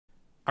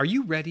Are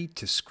you ready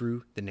to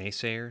screw the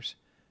naysayers?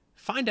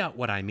 Find out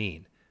what I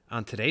mean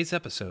on today's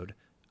episode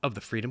of the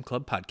Freedom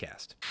Club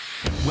Podcast.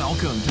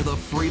 Welcome to the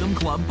Freedom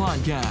Club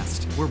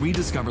Podcast, where we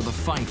discover the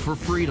fight for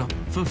freedom,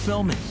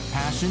 fulfillment,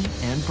 passion,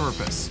 and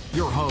purpose.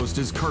 Your host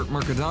is Curt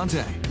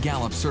Mercadante,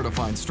 Gallup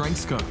certified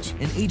strengths coach,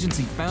 an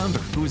agency founder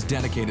who is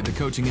dedicated to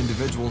coaching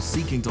individuals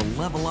seeking to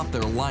level up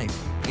their life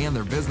and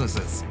their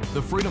businesses.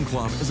 The Freedom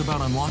Club is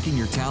about unlocking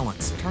your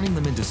talents, turning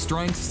them into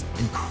strengths,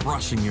 and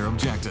crushing your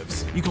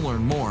objectives. You can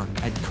learn more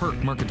at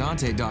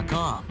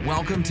curtmercadante.com.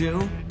 Welcome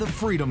to the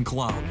Freedom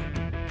Club.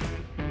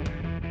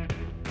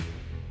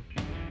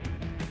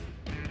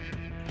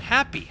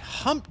 Happy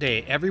Hump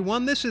Day,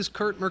 everyone. This is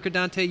Curt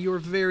Mercadante, your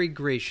very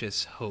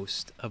gracious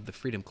host of the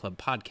Freedom Club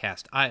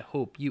Podcast. I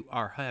hope you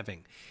are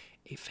having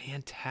a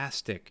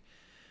fantastic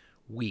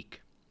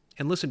week.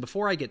 And listen,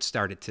 before I get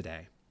started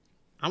today,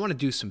 I want to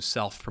do some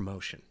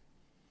self-promotion.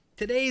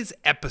 Today's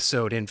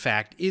episode, in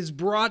fact, is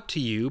brought to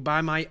you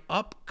by my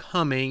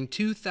upcoming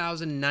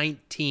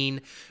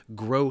 2019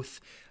 Growth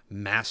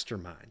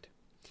Mastermind.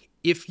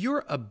 If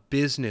you're a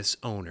business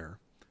owner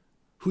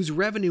whose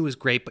revenue is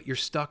great, but you're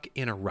stuck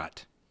in a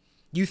rut,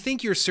 you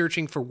think you're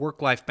searching for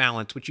work-life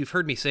balance, which you've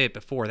heard me say it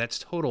before, that's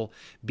total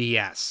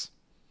BS.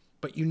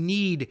 But you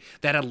need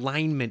that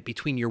alignment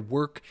between your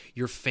work,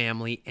 your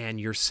family, and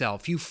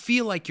yourself. You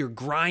feel like you're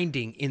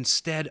grinding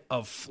instead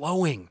of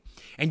flowing.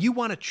 And you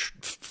want to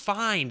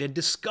find and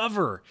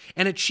discover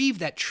and achieve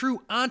that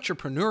true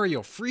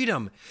entrepreneurial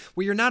freedom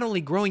where you're not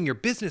only growing your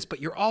business, but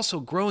you're also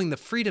growing the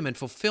freedom and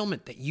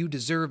fulfillment that you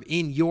deserve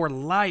in your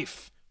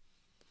life.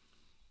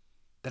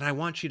 Then I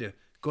want you to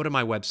go to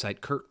my website,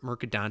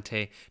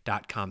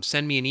 curtmercadante.com.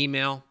 Send me an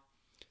email,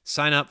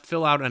 sign up,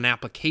 fill out an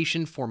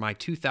application for my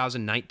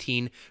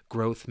 2019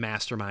 Growth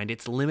Mastermind.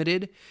 It's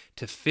limited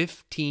to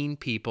 15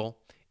 people.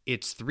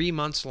 It's 3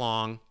 months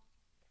long,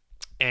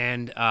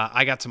 and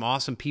I got some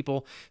awesome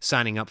people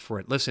signing up for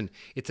it. Listen,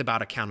 it's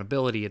about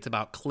accountability. It's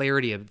about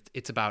clarity.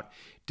 It's about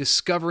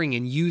discovering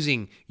and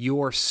using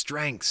your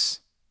strengths.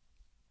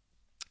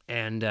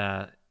 And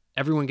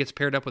everyone gets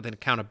paired up with an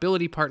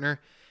accountability partner.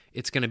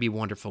 It's going to be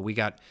wonderful. We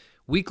got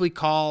weekly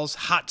calls,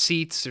 hot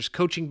seats. There's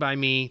coaching by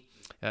me.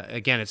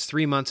 Again, it's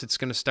 3 months. It's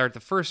going to start the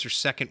first or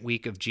second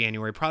week of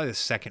January, probably the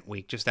second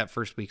week. Just that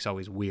first week's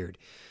always weird.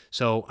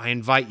 So I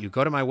invite you,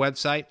 go to my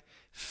website,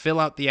 fill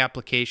out the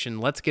application.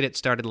 Let's get it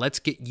started. Let's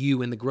get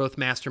you in the Growth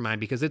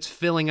Mastermind because it's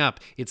filling up.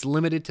 It's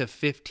limited to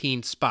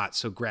 15 spots.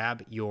 So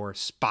grab your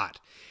spot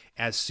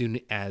as soon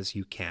as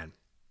you can.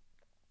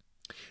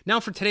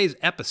 Now for today's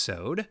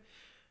episode,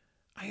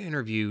 I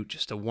interview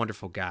just a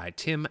wonderful guy,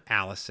 Tim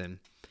Alison.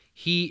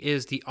 He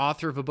is the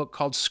author of a book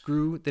called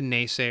Screw the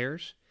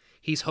Naysayers.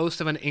 He's host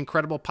of an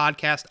incredible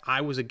podcast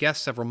I was a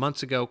guest several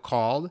months ago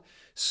called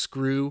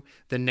Screw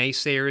the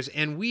Naysayers,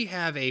 and we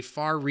have a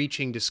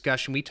far-reaching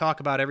discussion. We talk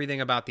about everything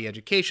about the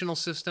educational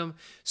system,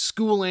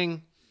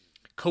 schooling,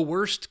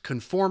 coerced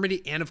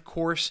conformity, and of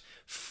course,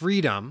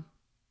 freedom.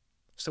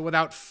 So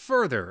without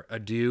further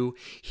ado,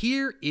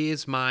 here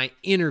is my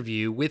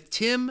interview with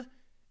Tim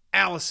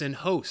Alison,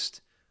 host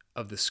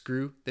of the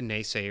Screw the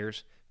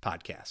Naysayers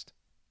podcast.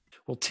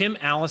 Well, Tim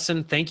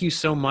Alison, thank you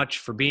so much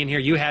for being here.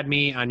 You had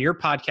me on your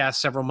podcast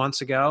several months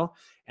ago,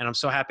 and I'm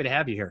so happy to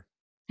have you here.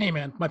 Hey,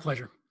 man, my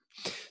pleasure.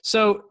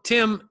 So,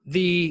 Tim,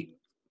 the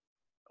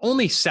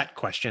only set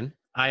question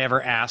I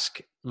ever ask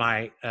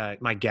my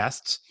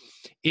guests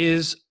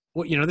is,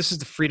 well, this is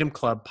the Freedom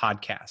Club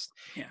podcast.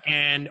 Yeah.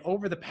 And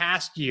over the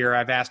past year,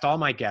 I've asked all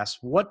my guests,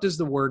 what does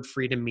the word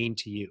freedom mean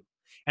to you?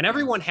 And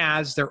everyone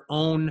has their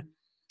own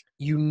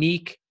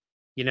unique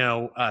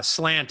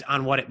slant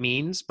on what it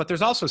means, but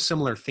there's also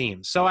similar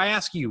themes. So I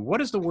ask you, what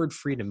does the word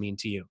freedom mean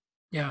to you?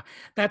 Yeah,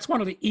 that's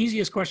one of the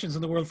easiest questions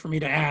in the world for me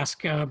to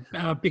ask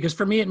because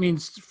for me, it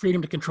means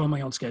freedom to control my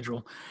own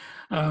schedule.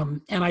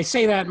 And I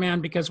say that, man,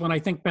 because when I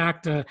think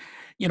back to,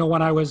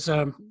 when I was,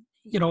 a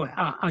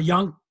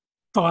young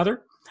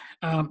father,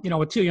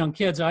 with 2 young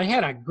kids, I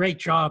had a great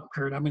job,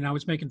 Curt. I mean, I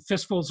was making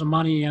fistfuls of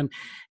money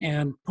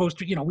and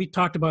poster, we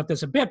talked about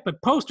this a bit, but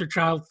poster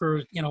child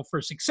for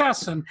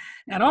success and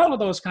all of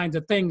those kinds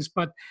of things.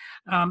 But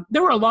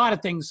there were a lot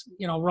of things,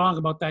 wrong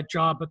about that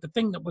job. But the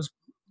thing that was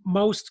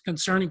most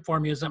concerning for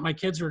me is that my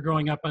kids were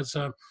growing up as,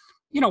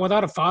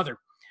 without a father.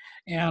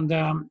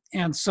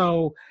 And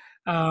so,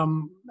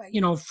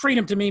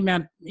 freedom to me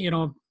meant,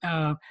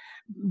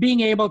 being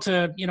able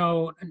to,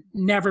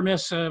 never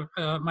miss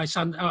my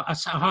son a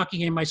hockey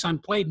game my son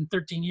played in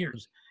 13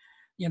 years.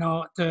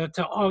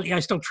 I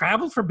still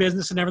traveled for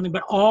business and everything,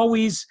 but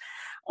always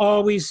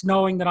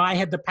knowing that I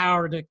had the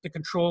power to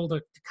control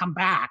to come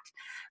back.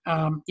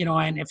 And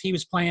if he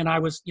was playing, I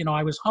was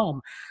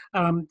home.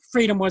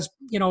 Freedom was,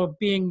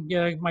 being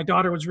my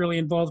daughter was really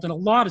involved in a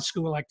lot of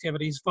school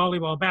activities,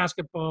 volleyball,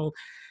 basketball,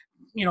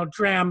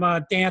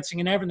 drama,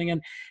 dancing, and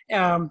everything.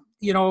 And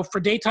for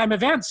daytime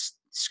events,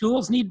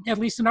 schools need, at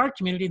least in our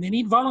community, they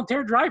need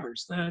volunteer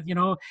drivers,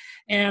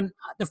 and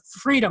the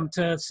freedom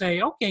to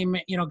say, okay,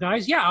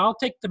 guys, yeah, I'll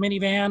take the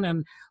minivan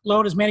and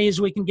load as many as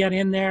we can get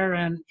in there.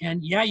 And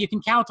yeah, you can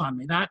count on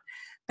me.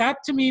 that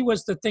to me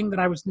was the thing that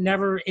I was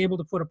never able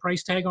to put a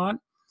price tag on.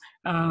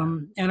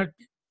 And it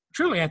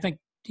truly, I think,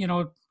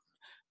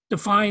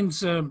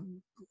 defines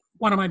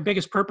one of my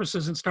biggest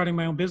purposes in starting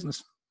my own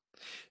business.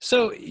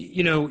 So,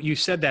 you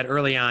said that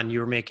early on, you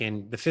were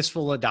making the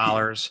fistful of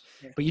dollars,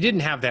 but you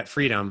didn't have that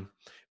freedom,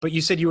 but you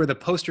said you were the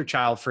poster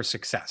child for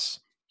success.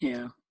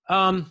 Yeah.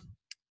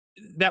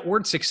 That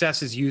word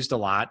success is used a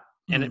lot,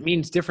 and it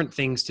means different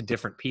things to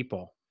different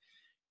people.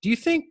 Do you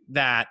think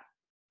that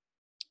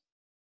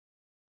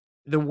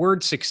the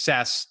word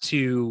success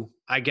to,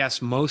 I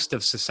guess, most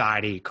of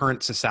society,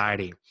 current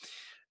society,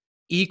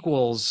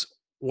 equals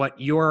what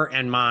your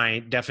and my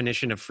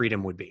definition of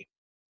freedom would be?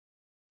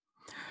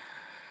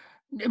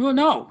 Well,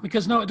 no,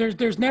 because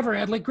there's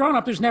never, like growing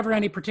up, there's never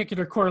any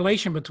particular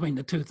correlation between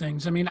the two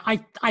things. I mean, I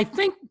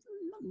think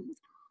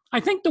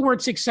the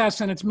word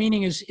success and its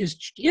meaning is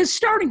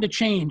starting to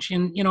change.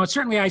 And,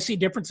 certainly I see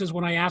differences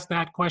when I ask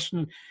that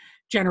question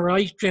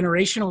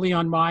generationally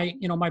on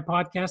my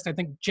podcast. I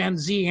think Gen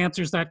Z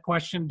answers that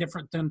question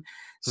different than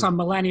some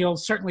millennials,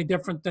 certainly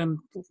different than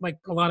like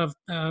a lot of,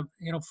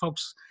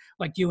 folks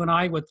like you and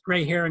I with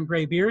gray hair and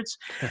gray beards.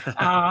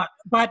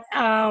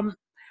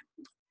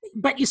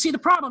 But you see, the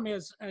problem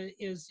is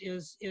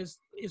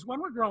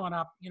when we're growing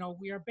up,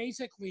 we are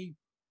basically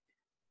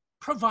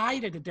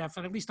provided a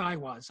definite, at least I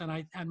was,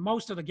 and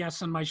most of the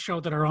guests on my show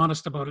that are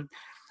honest about it,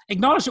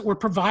 acknowledge that we're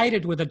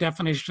provided with a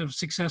definition of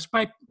success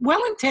by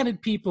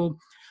well-intended people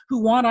who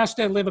want us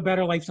to live a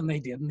better life than they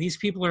did. And these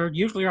people are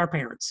usually our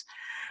parents.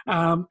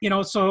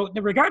 So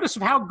regardless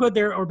of how good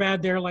or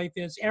bad their life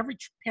is, every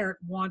parent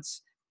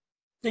wants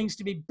things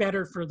to be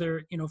better for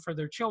their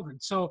children.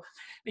 So,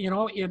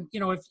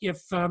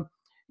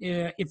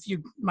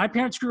 my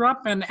parents grew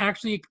up and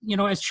actually,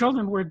 as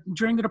children were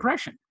during the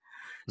Depression.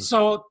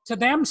 So to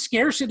them,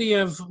 scarcity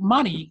of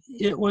money,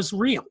 it was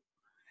real.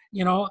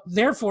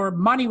 Therefore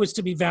money was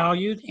to be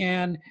valued,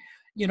 and,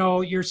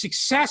 your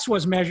success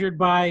was measured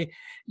by,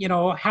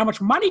 how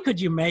much money could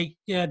you make?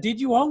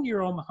 Did you own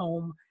your own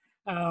home?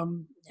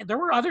 There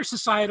were other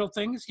societal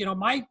things.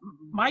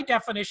 My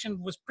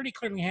definition was pretty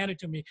clearly handed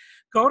to me.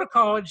 Go to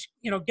college,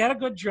 get a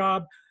good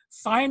job,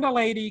 find a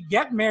lady,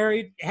 get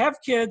married, have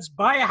kids,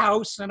 buy a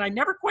house. And I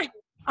never quite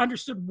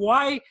understood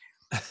why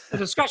the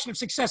discussion of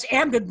success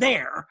ended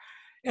there,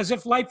 as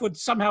if life would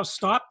somehow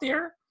stop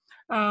there.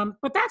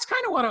 But that's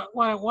kind of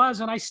what it was.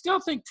 And I still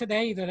think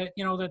today that,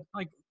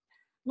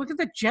 look at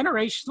the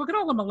generation, look at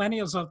all the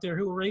millennials out there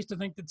who were raised to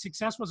think that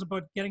success was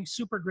about getting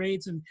super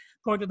grades and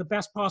going to the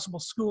best possible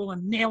school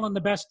and nailing the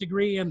best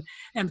degree and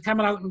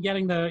coming out and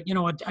getting a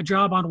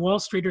job on Wall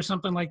Street or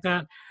something like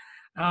that.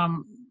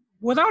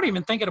 Without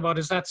even thinking about,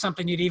 is that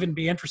something you'd even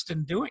be interested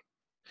in doing?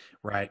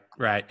 Right.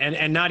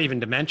 And not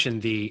even to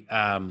mention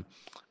I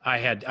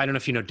don't know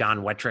if you know Don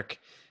Wettrick,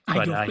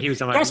 but he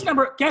was on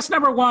my guest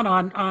number one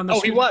on the.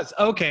 Oh, he was.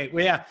 Okay.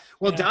 Well, yeah.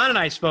 Well, yeah. Don and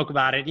I spoke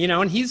about it,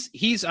 and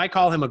he's, I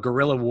call him a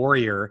guerrilla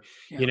warrior,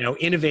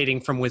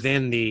 innovating from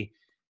within the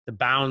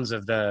bounds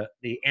of the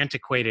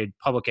antiquated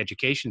public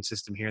education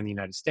system here in the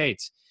United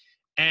States.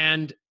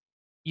 And,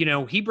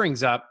 he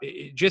brings up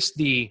just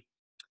the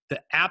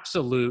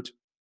absolute,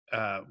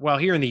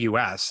 here in the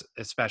US,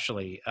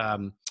 especially,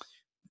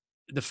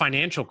 the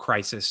financial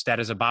crisis that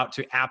is about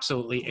to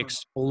absolutely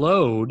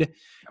explode.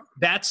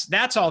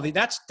 That's on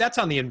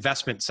the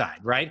investment side,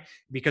 right?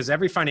 Because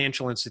every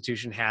financial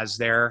institution has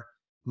their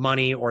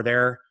money or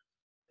their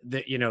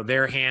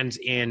hands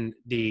in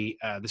the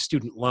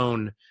student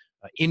loan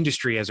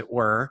industry, as it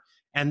were.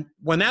 And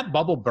when that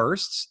bubble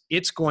bursts,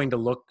 it's going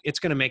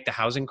to make the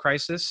housing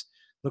crisis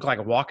look like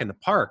a walk in the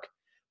park.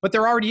 But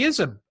there already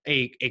is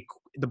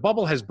the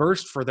bubble has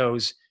burst for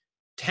those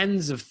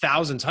tens of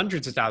thousands,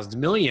 hundreds of thousands,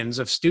 millions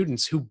of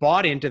students who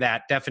bought into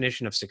that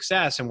definition of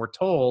success and were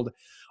told,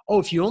 oh,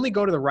 if you only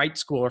go to the right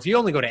school, or if you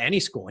only go to any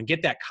school and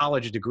get that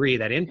college degree,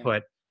 that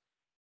input,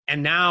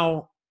 and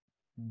now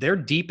they're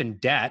deep in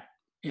debt,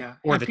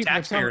 or the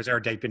taxpayers are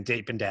deep in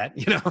debt,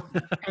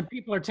 and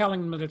people are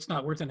telling them that it's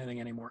not worth anything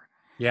anymore.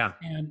 Yeah.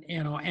 And,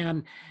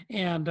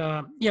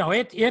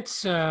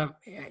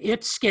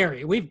 it's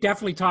scary. We've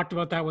definitely talked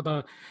about that with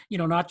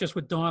not just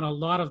with Dawn, a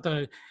lot of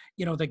the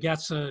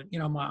guests,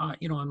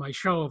 on my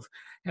show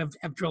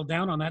have drilled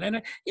down on that.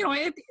 And,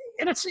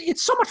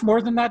 it's so much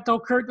more than that though,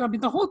 Curt. I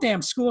mean, the whole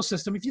damn school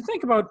system, if you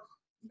think about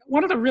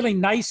one of the really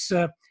nice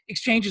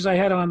exchanges I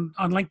had on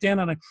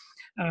LinkedIn, and I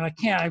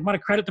want to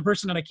credit the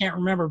person that I can't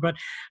remember, but,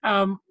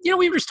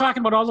 we were just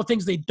talking about all the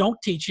things they don't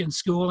teach in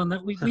school, and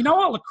that we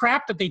know all the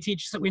crap that they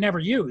teach that we never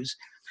use.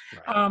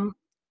 Right.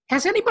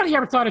 Has anybody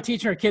ever thought of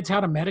teaching our kids how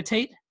to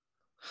meditate?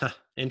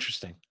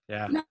 Interesting.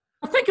 Yeah. Now,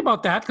 think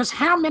about that, because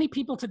how many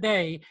people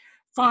today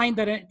find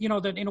that,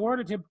 that in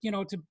order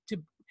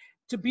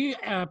to be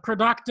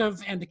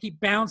productive and to keep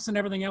balance and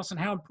everything else, and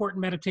how important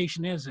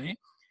meditation is,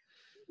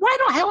 why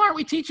the hell aren't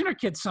we teaching our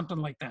kids something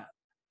like that?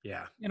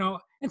 Yeah.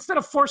 Instead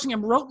of forcing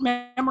them rote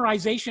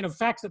memorization of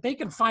facts that they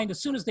can find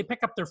as soon as they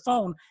pick up their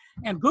phone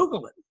and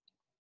Google it,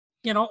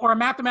 or a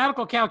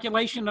mathematical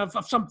calculation of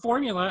some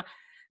formula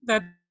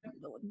that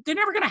they're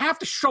never going to have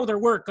to show their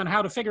work on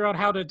how to figure out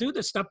how to do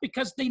this stuff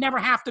because they never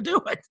have to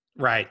do it.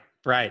 Right.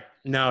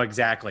 No,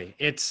 exactly.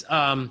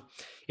 Well,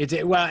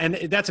 and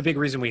that's a big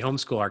reason we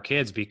homeschool our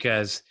kids,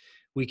 because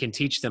we can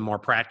teach them more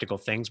practical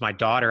things. My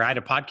daughter, I had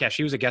a podcast.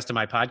 She was a guest on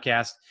my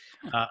podcast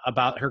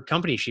about her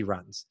company she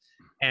runs.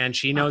 And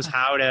she knows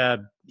how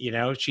to,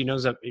 she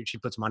knows that she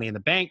puts money in the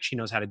bank. She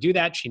knows how to do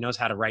that. She knows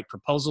how to write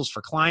proposals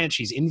for clients.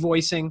 She's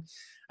invoicing.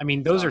 I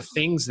mean, those are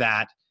things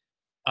that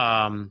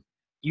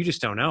you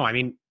just don't know. I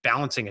mean,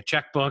 balancing a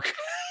checkbook,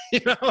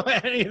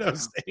 any of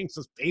those things,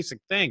 those basic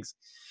things.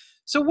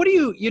 So what do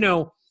you,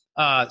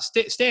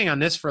 staying on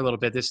this for a little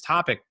bit, this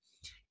topic,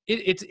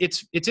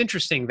 it's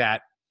interesting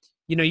that,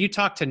 you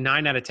talk to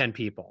 9 out of 10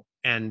 people,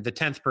 and the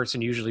 10th person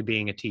usually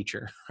being a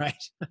teacher,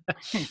 right?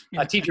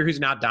 A teacher who's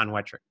not Don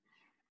Wettrick.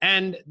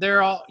 And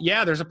they're all,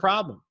 there's a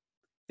problem.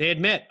 They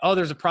admit,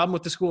 there's a problem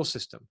with the school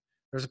system.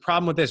 There's a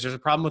problem with this. There's a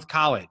problem with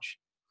college.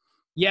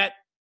 Yet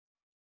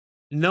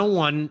no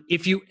one,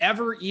 if you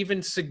ever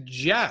even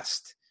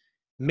suggest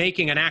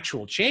making an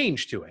actual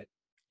change to it.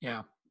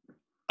 Yeah.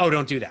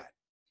 Don't do that.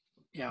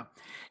 Yeah.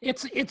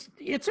 It's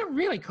a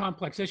really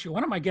complex issue.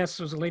 One of my guests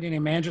was a lady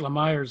named Angela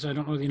Myers. I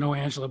don't know if you know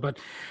Angela, but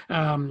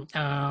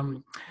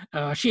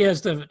she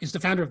is the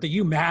founder of the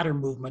You Matter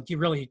movement. You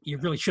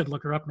really should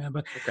look her up, man.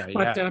 But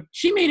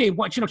she made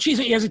she's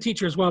a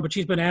teacher as well, but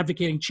she's been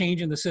advocating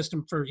change in the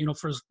system for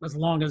as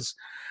long as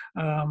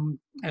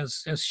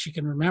she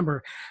can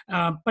remember.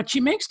 But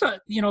she makes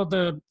the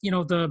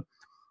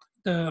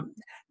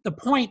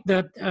point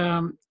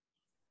that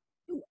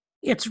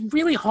it's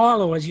really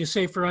hollow, as you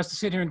say, for us to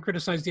sit here and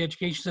criticize the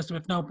education system.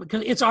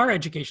 Because it's our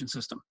education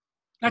system.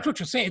 That's what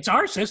you're saying. It's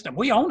our system.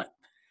 We own it.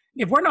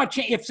 If we're not,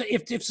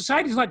 if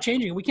society's not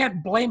changing, we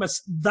can't blame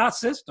the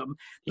system.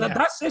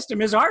 The system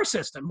is our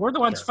system. We're the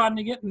ones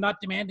funding it and not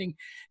demanding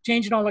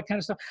change and all that kind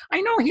of stuff. I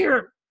know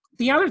here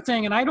the other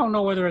thing, and I don't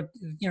know whether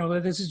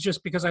this is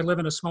just because I live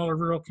in a smaller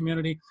rural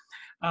community,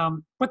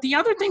 but the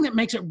other thing that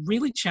makes it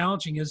really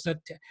challenging is that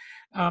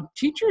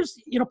teachers,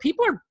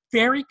 people are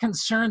very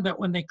concerned that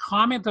when they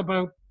comment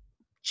about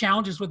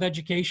challenges with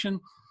education,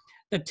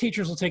 that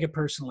teachers will take it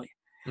personally.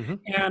 Mm-hmm.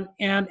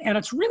 And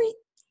it's really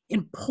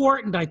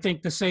important, I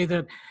think, to say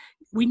that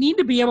we need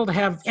to be able to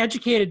have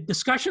educated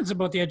discussions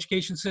about the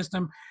education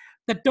system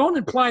that don't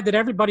imply that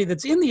everybody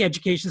that's in the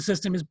education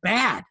system is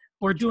bad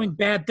or doing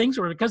bad things,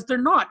 or because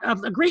they're not.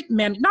 A great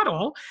many, not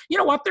all. You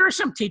know what? There are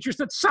some teachers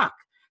that suck.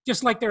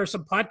 Just like there are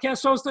some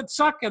podcast hosts that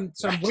suck and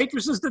some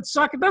waitresses that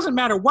suck. It doesn't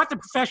matter what the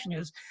profession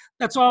is.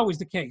 That's always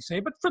the case.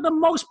 But for the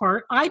most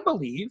part, I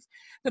believe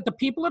that the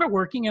people that are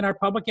working in our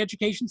public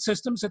education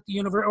systems at the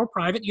or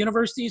private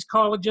universities,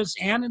 colleges,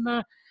 and in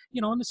the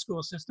in the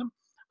school system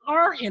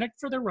are in it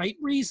for the right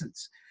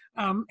reasons.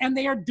 And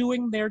they are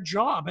doing their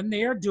job, and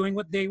they are doing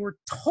what they were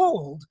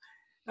told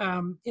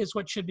is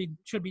what should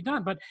be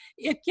done. But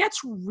it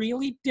gets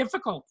really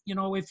difficult,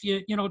 if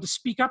you to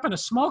speak up in a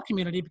small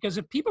community, because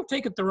if people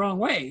take it the wrong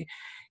way,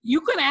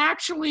 you can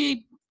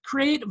actually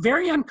create a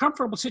very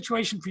uncomfortable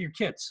situation for your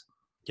kids.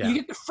 Yeah. You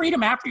get the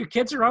freedom after your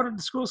kids are out of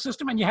the school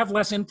system, and you have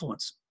less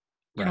influence,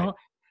 you know.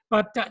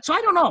 But so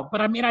I don't know.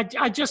 But I mean,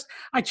 I just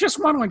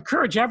want to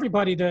encourage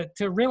everybody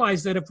to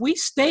realize that if we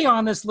stay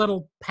on this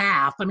little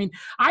path, I mean,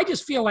 I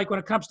just feel like when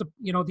it comes to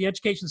the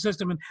education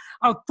system, and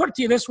I'll put it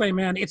to you this way,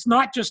 man, it's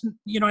not just the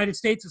United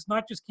States, it's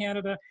not just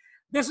Canada.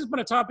 This has been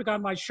a topic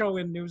on my show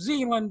in New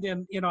Zealand,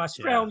 in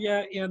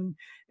Australia, in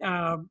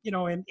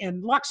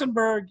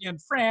Luxembourg, in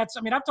France.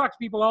 I mean, I've talked to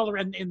people all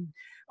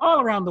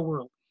around the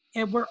world.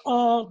 And we're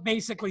all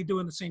basically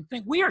doing the same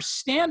thing. We are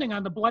standing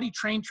on the bloody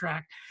train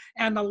track,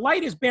 and the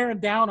light is bearing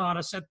down on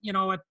us at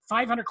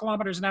 500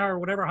 kilometers an hour, or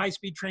whatever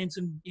high-speed trains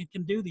you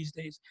can do these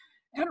days.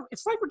 And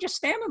it's like we're just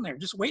standing there,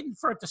 just waiting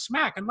for it to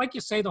smack. And like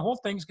you say, the whole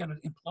thing's going to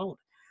implode.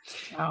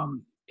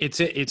 It's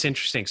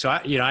interesting. So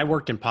I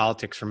worked in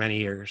politics for many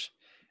years,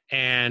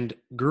 and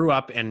grew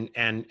up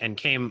and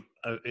came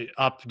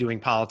up doing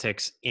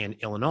politics in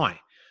Illinois.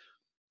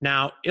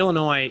 Now,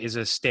 Illinois is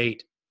a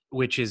state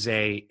which is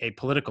a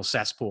political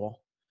cesspool.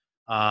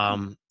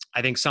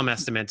 I think some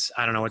estimates,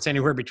 I don't know, it's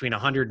anywhere between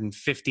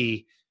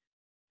 150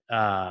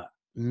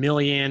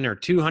 million or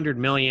 200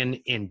 million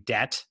in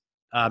debt.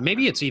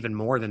 Maybe it's even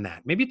more than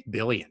that. Maybe it's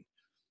billion.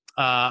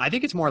 I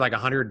think it's more like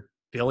 100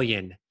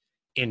 billion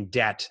in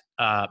debt.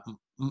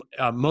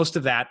 Most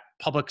of that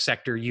public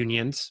sector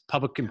unions,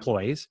 public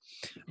employees.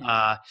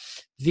 I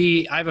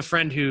have a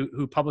friend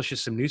who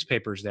publishes some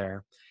newspapers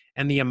there,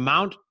 and the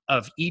amount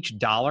of each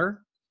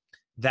dollar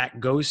that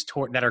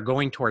are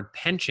going toward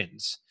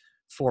pensions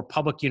for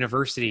public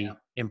university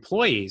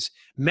employees,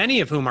 many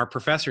of whom are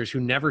professors who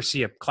never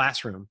see a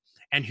classroom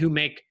and who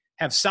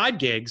have side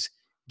gigs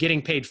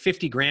getting paid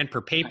 $50,000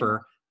 per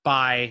paper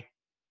by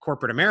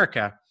corporate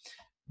America.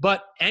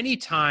 But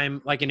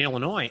anytime, like in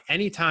Illinois,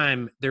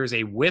 anytime there's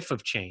a whiff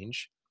of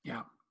change,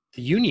 the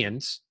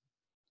unions,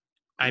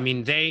 I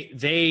mean, they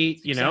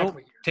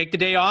take the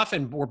day off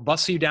or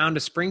bus you down to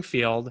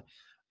Springfield.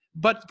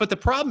 But the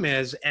problem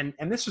is, and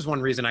this is one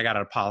reason I got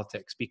out of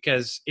politics,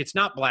 because it's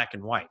not black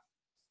and white.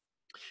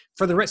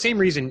 For the same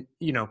reason,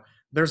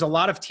 there's a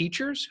lot of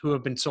teachers who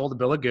have been sold a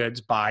bill of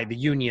goods by the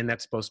union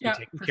that's supposed to be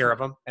taking care of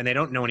them, and they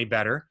don't know any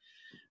better.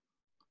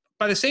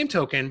 By the same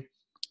token,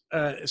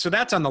 so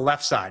that's on the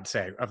left side,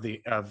 say, of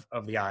the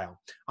aisle.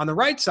 On the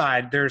right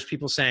side, there's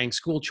people saying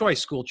school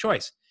choice,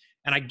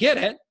 and I get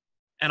it,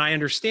 and I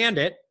understand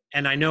it,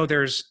 and I know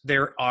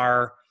there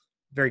are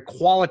very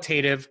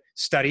qualitative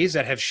studies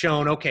that have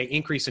shown, okay,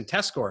 increase in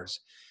test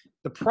scores.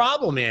 The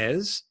problem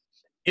is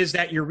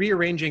that you're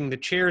rearranging the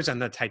chairs on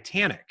the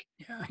Titanic.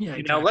 Yeah,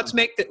 you know,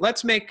 exactly.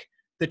 let's make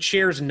the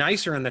chairs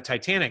nicer on the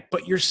Titanic,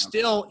 but you're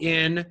still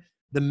in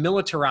the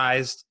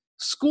militarized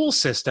school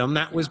system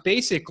that was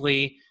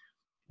basically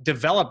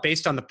developed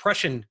based on the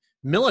Prussian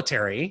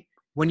military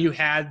when you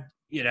had,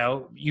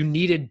 you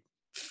needed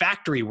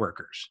factory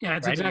workers. Yeah,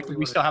 it's right? exactly.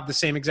 We still have the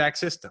same exact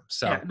system.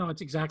 So yeah, no,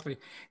 it's exactly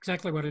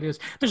what it is.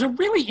 There's a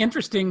really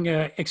interesting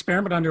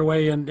experiment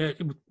underway,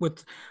 and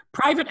with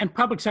private and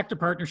public sector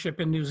partnership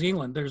in New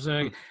Zealand. There's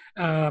a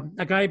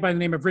guy by the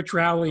name of Rich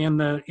Rowley,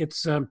 and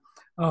it's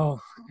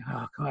oh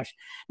gosh,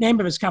 name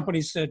of his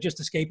company's just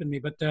escaping me,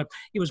 but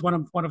he was one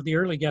of the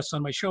early guests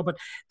on my show. But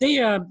they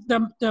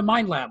the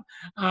Mind Lab,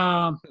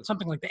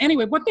 something like that.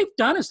 Anyway, what they've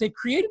done is they've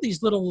created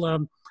these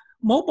little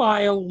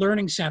mobile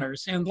learning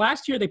centers. And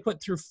last year they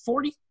put through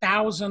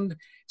 40,000,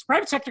 it's a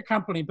private sector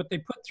company, but they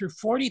put through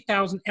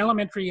 40,000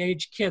 elementary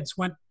age kids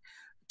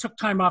took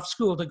time off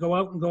school to go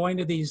out and go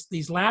into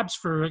these labs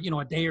for,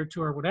 a day or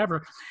two or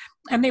whatever.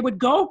 And they would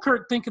go,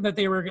 Curt, thinking that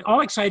they were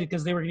all excited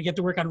because they were going to get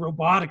to work on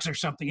robotics or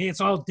something.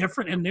 It's all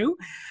different and new.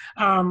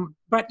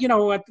 But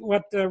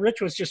what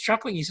Rich was just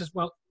chuckling. He says,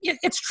 well,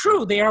 it's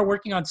true. They are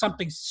working on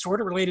something sort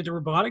of related to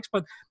robotics,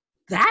 but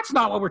that's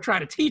not what we're trying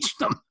to teach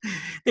them.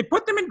 They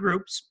put them in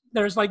groups.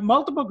 There's like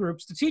multiple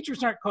groups. The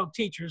teachers aren't called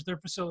teachers;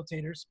 they're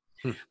facilitators.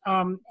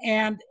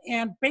 And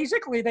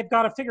basically, they've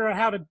got to figure out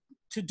how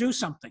to do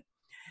something.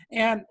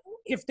 And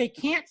if they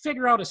can't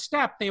figure out a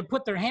step, they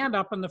put their hand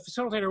up, and the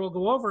facilitator will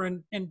go over.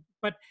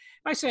 But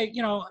if I say,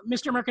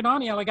 Mr.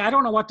 Mercadante, I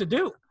don't know what to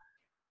do.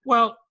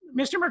 Well,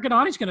 Mr.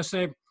 Mercadante's going to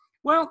say,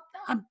 well,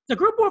 the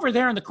group over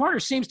there in the corner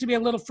seems to be a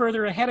little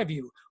further ahead of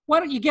you. Why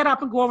don't you get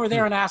up and go over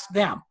there and ask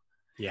them?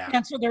 Yeah.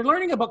 And so they're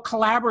learning about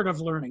collaborative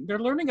learning. They're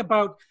learning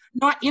about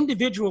not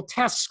individual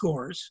test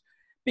scores,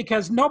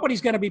 because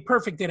nobody's going to be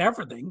perfect at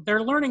everything.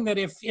 They're learning that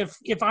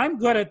if I'm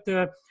good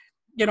at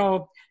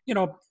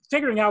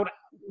figuring out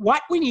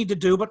what we need to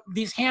do, but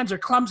these hands are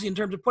clumsy in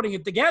terms of putting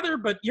it together,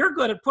 but you're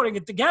good at putting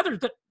it together,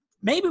 that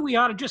maybe we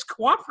ought to just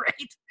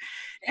cooperate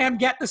and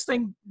get this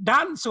thing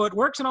done so it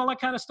works and all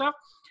that kind of stuff.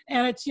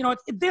 And it's,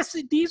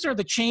 these are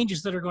the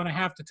changes that are going to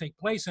have to take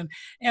place. And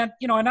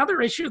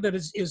another issue that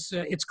is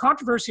it's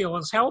controversial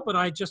as hell, but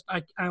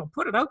I'll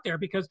put it out there,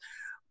 because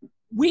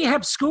we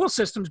have school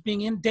systems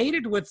being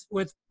inundated with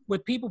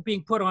people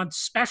being put on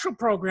special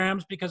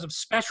programs because of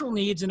special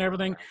needs and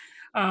everything.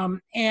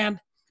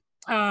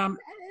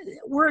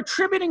 We're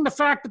attributing the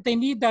fact that they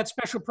need that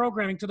special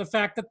programming to the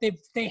fact that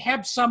they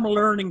have some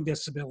learning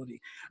disability.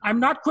 I'm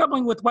not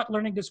quibbling with what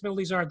learning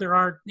disabilities are. There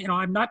are,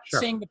 I'm not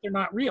saying that they're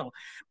not real,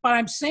 but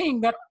I'm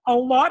saying that a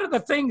lot of the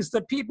things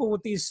that people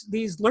with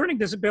these learning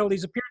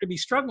disabilities appear to be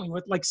struggling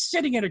with, like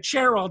sitting in a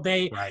chair all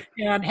day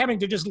and having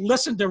to just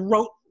listen to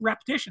rote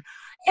repetition,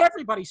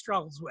 everybody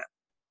struggles with.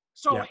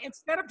 So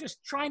instead of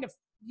just trying to,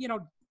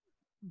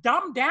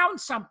 dumb down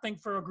something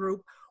for a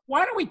group,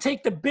 why don't we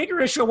take the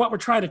bigger issue of what we're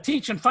trying to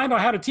teach and find out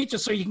how to teach it,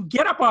 so you can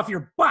get up off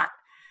your butt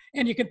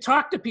and you can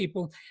talk to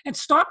people, and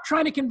stop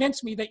trying to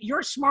convince me that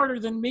you're smarter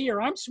than me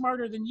or I'm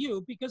smarter than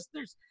you, because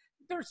there's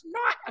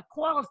not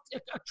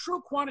a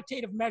true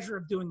quantitative measure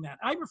of doing that.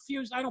 I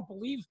don't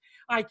believe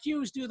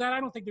IQs do that.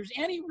 I don't think there's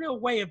any real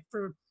way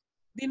for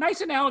the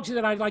nice analogy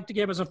that I'd like to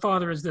give as a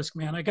father is this,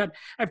 man. I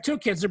have two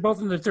kids. They're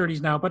both in their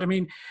 30s now. But I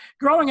mean,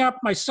 growing up,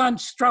 my son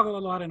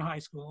struggled a lot in high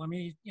school. I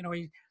mean,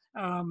 he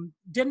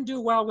didn't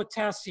do well with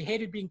tests. He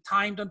hated being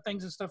timed on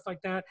things and stuff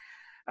like that.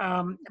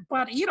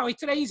 But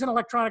today he's an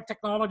electronic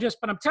technologist.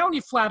 But I'm telling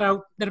you flat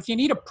out that if you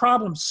need a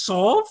problem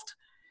solved,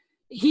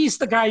 he's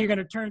the guy you're going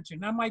to turn to.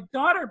 Now, my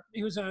daughter,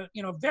 who's a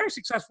very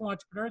successful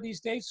entrepreneur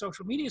these days,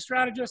 social media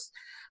strategist,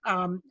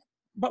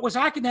 but was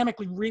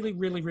academically really,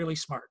 really, really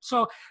smart.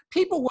 So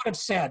people would have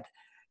said,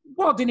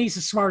 well, Denise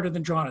is smarter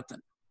than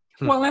Jonathan.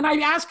 Well, and I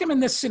ask him in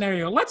this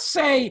scenario, let's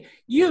say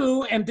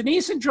you and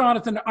Denise and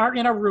Jonathan are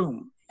in a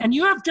room, and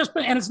you have just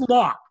been, and it's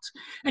locked,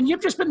 and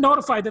you've just been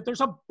notified that there's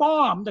a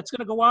bomb that's going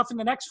to go off in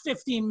the next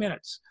 15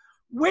 minutes.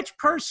 Which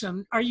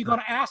person are you going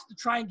to ask to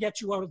try and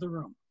get you out of the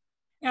room?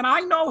 And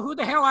I know who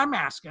the hell I'm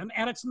asking,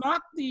 and it's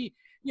not the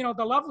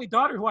lovely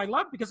daughter who I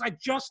love, because I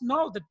just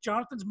know that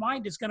Jonathan's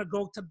mind is going to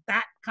go to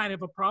that kind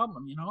of a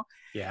problem,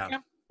 Yeah.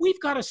 And we've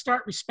got to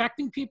start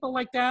respecting people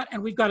like that,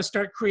 and we've got to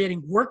start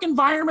creating work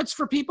environments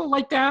for people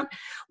like that.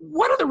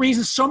 One of the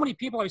reasons so many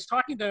people, I was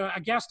talking to a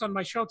guest on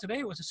my show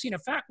today, was a scene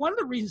of fact. One of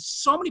the reasons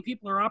so many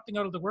people are opting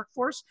out of the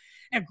workforce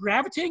and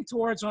gravitating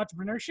towards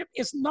entrepreneurship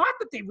is not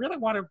that they really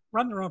want to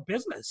run their own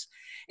business.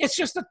 It's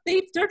just that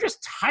they're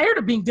just tired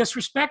of being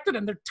disrespected,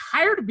 and they're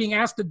tired of being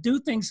asked to do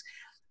things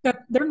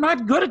that they're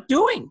not good at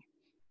doing,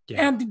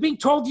 and being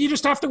told you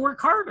just have to work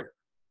harder.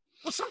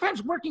 Well,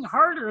 sometimes working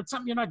harder at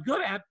something you're not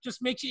good at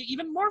just makes you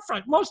even more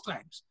fun most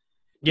times.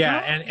 Yeah.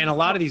 And a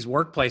lot of these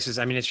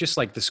workplaces, I mean, it's just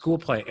like the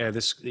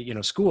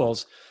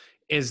schools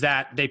is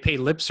that they pay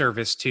lip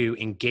service to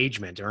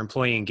engagement or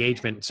employee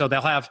engagement. So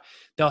they'll have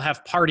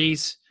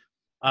parties,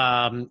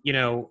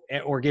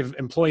 or give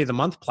employee of the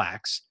month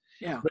plaques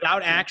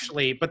without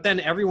actually, but then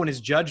everyone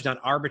is judged on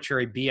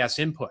arbitrary BS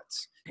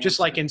inputs, just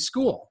like in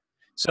school.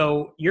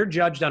 So you're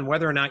judged on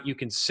whether or not you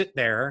can sit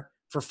there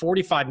for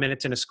 45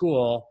 minutes in a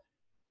school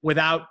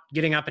without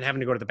getting up and having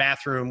to go to the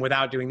bathroom,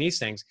 without doing these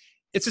things.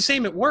 It's the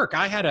same at work.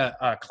 I had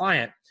a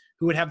client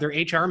who would have their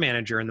HR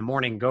manager in the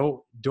morning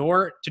go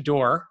door to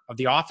door of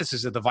the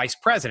offices of the vice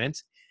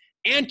president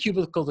and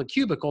cubicle to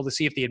cubicle to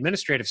see if the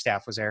administrative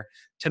staff was there,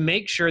 to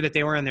make sure that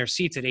they were in their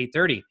seats at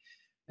 8:30.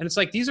 And it's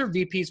like, these are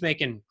VPs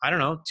making, I don't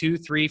know,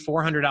 $200,000,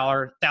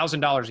 $300,000,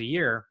 $1,000 a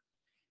year.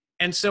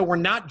 And so we're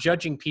not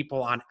judging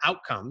people on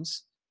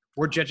outcomes.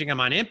 We're judging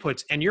them on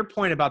inputs. And your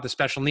point about the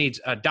special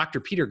needs, Dr.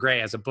 Peter Gray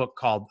has a book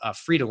called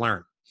Free to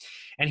Learn.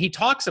 And he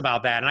talks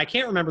about that. And I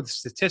can't remember the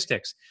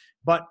statistics,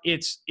 but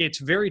it's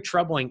very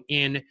troubling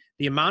in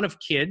the amount of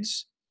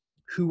kids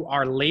who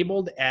are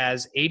labeled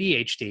as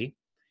ADHD.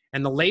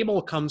 And the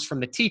label comes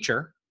from the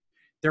teacher.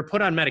 They're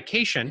put on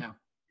medication. Yeah.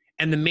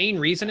 And the main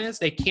reason is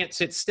they can't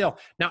sit still.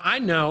 Now, I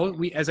know,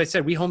 as I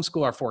said, we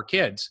homeschool our 4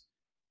 kids.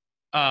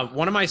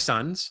 One of my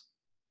sons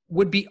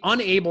would be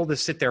unable to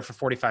sit there for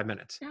 45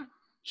 minutes. Yeah.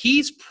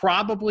 He's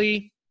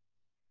probably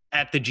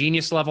at the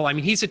genius level. I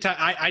mean,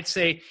 I'd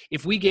say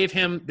if we gave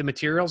him the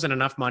materials and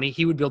enough money,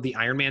 he would build the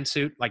Iron Man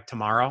suit like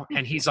tomorrow.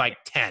 And he's like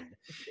 10.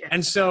 Yeah.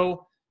 And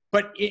so,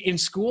 but in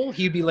school,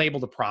 he'd be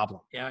labeled a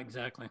problem. Yeah,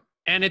 exactly.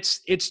 And it's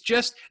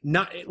just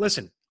not,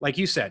 listen, like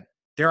you said,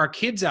 there are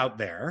kids out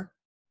there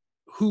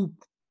who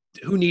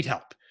need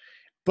help,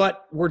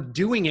 but we're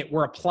doing it.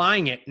 We're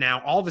applying it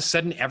now. All of a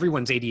sudden,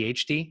 everyone's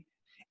ADHD,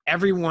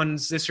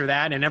 everyone's this or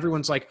that. And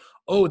everyone's like,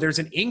 oh, there's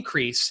an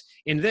increase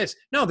in this.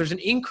 No, there's an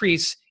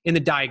increase in the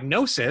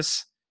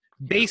diagnosis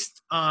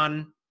based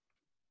on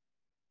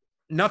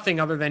nothing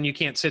other than you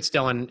can't sit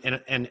still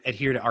and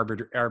adhere to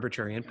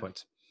arbitrary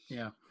inputs.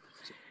 Yeah.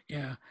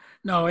 Yeah.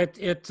 No,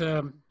 it's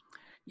a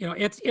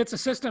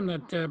system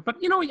that, but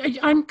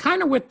I'm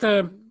kind of with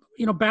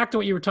back to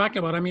what you were talking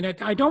about. I mean,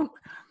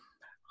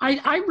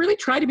 I really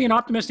try to be an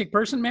optimistic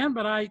person, man,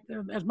 but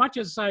as much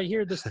as I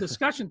hear this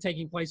discussion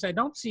taking place, I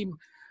don't see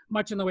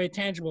much in the way of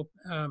tangible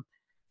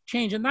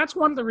change. And that's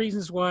one of the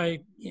reasons why,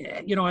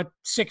 at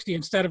 60,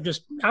 instead of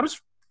I was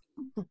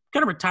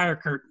going to retire,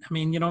 Curt. I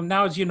mean,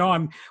 now, as you know,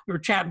 we were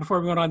chatting before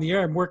we went on the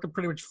air. I'm working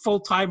pretty much full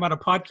time on a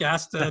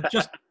podcast,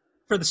 just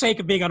for the sake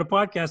of being on a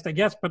podcast, I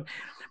guess, but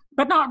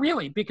not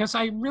really, because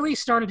I really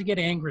started to get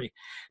angry.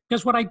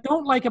 Because what I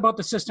don't like about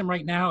the system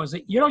right now is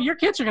that, your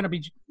kids are going to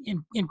be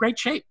in great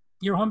shape.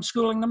 You're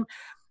homeschooling them.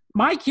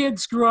 My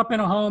kids grew up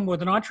in a home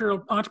with an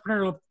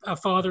entrepreneurial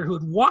father who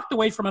had walked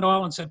away from it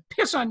all and said,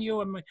 piss on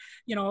you. And,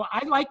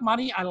 I like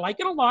money. I like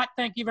it a lot.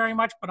 Thank you very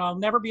much. But I'll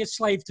never be a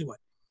slave to it.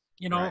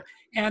 Right.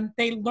 And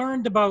they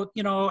learned about,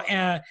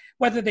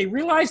 whether they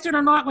realized it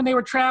or not when they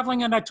were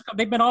traveling, and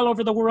they've been all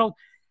over the world.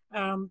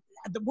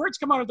 The words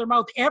come out of their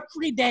mouth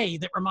every day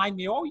that remind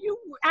me, oh, you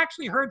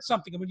actually heard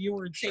something when you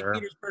were in St.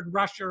 Petersburg,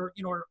 Russia,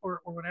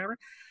 or whatever.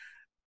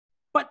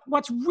 But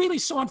what's really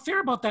so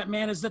unfair about that,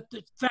 man, is that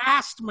the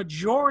vast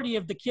majority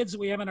of the kids that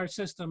we have in our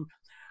system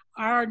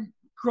are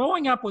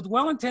growing up with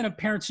well-intended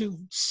parents who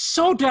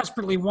so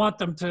desperately want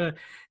them to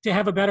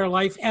have a better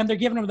life, and they're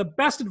giving them the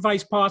best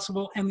advice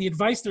possible, and the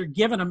advice they're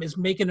giving them is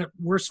making it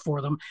worse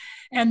for them.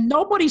 And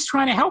nobody's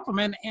trying to help them.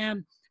 And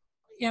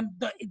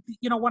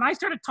when I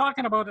started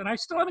talking about it, I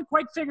still haven't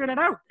quite figured it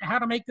out, how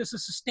to make this a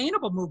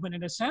sustainable movement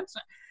in a sense.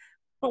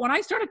 But when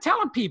I started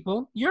telling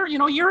people,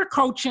 you're a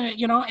coach, and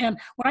when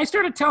I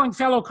started telling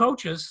fellow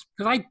coaches,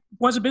 because I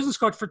was a business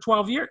coach for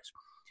 12 years,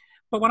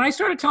 but when I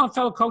started telling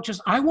fellow coaches,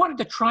 I wanted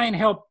to try and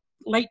help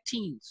late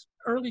teens,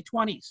 early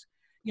 20s,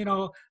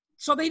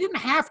 so they didn't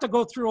have to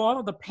go through all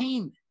of the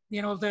pain,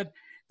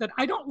 that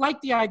I don't like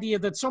the idea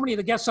that so many of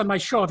the guests on my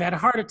show have had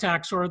heart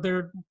attacks, or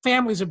their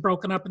families have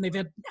broken up and they've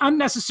had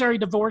unnecessary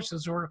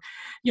divorces, or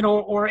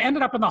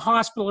ended up in the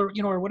hospital,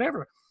 or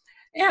whatever.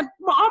 And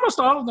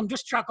almost all of them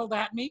just chuckled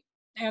at me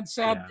and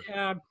said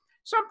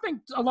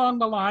something along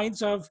the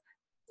lines of,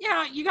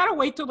 yeah, you got to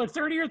wait till they're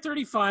 30 or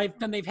 35,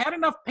 then they've had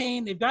enough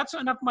pain, they've got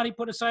enough money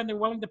put aside, and they're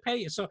willing to pay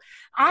you. So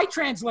I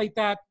translate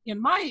that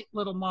in my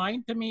little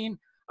mind to mean,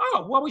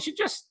 oh, well, we should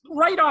just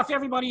write off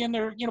everybody in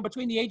their,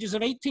 between the ages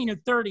of 18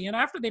 and 30. And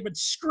after they've been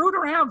screwed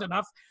around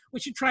enough, we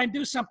should try and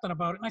do something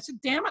about it. And I said,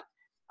 damn it,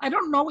 I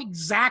don't know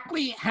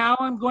exactly how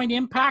I'm going to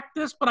impact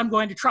this, but I'm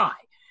going to try.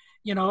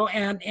 And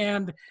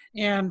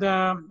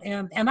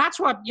that's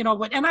what,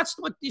 and that's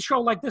what the show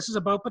like this is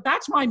about. But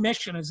that's my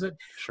mission, is that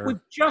we've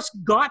just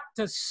got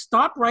to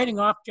stop writing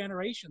off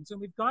generations,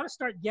 and we've got to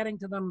start getting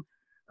to them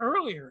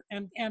earlier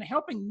and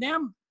helping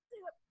them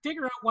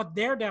figure out what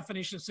their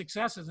definition of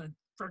success is. And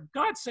for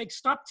God's sake,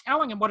 stop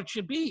telling them what it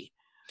should be.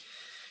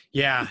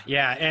 Yeah.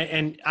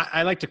 And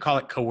I like to call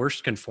it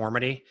coerced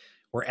conformity,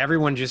 where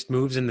everyone just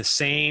moves in the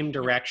same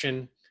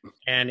direction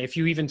And if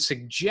you even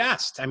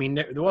suggest, I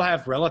mean, we'll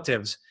have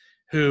relatives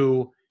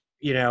who,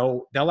 you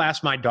know, they'll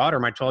ask my daughter,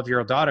 my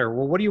 12-year-old daughter,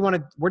 well, where do you want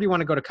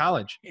to go to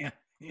college? Yeah.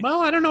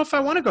 Well, I don't know if I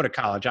want to go to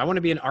college. I want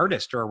to be an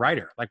artist or a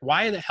writer. Like,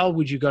 why the hell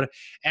would you go to,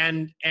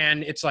 and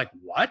it's like,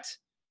 what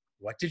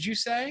did you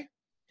say?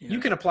 Yeah. You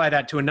can apply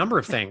that to a number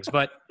of things,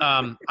 but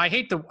I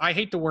hate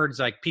the words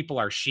like people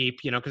are sheep,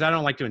 you know, because I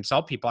don't like to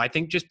insult people. I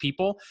think just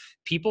people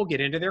get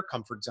into their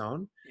comfort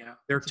zone. Yeah.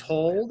 They're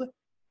told,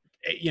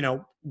 you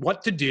know,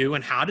 what to do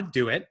and how to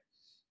do it.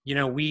 You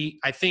know,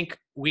 I think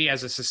we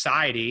as a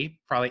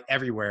society, probably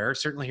everywhere,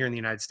 certainly here in the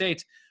United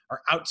States,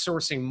 are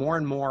outsourcing more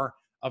and more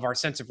of our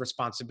sense of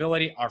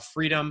responsibility, our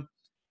freedom,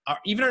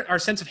 even our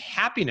sense of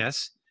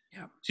happiness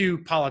to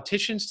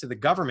politicians, to the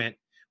government,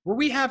 where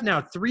we have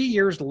now 3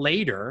 years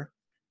later,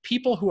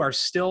 people who are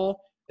still,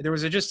 there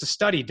was just a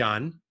study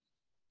done,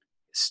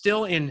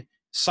 still in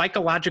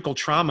psychological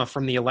trauma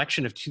from the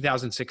election of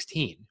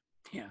 2016.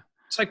 Yeah.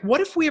 It's like,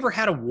 what if we ever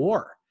had a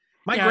war?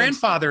 My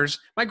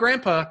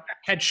grandpa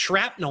had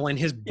shrapnel in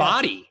his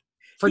body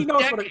for he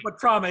knows decades. what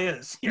trauma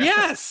is. Yeah.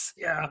 Yes.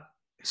 Yeah.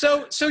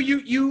 So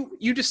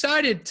you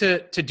decided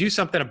to do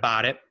something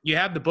about it. You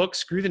have the book,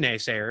 Screw the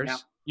Naysayers. Yeah.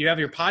 You have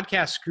your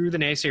podcast, Screw the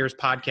Naysayers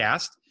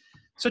podcast.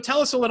 So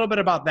tell us a little bit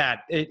about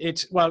that.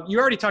 Well, you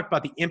already talked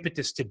about the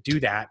impetus to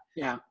do that.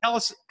 Yeah. Tell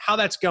us how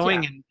that's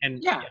going.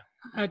 Yeah.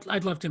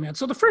 I'd love to, man.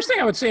 So the first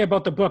thing I would say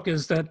about the book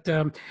is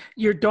that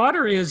your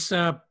daughter is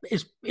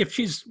if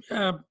she's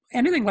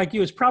anything like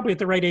you, is probably at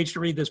the right age to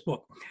read this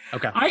book.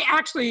 Okay. I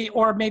actually,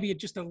 or maybe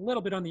just a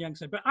little bit on the young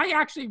side, but I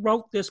actually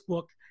wrote this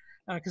book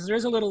because there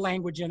is a little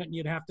language in it, and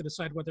you'd have to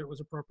decide whether it was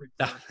appropriate.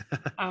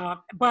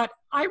 But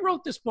I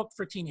wrote this book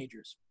for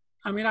teenagers.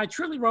 I mean, I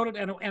truly wrote it,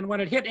 and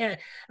when it hit,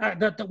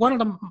 one of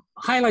the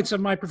highlights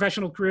of my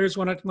professional career is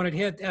when it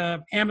hit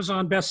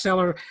Amazon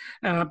bestseller,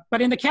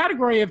 but in the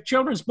category of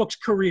children's books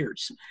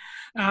careers,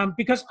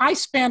 because I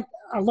spent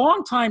a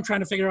long time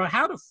trying to figure out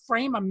how to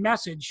frame a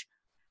message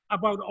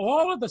about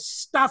all of the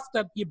stuff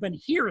that you've been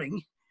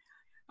hearing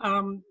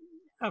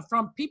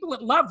from people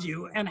that love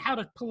you, and how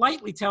to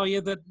politely tell you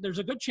that there's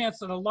a good chance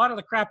that a lot of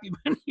the crap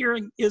you've been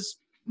hearing is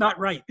not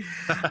right.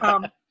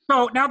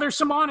 So now there's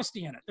some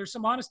honesty in it. There's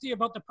some honesty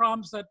about the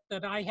problems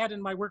that I had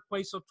in my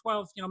workplace. So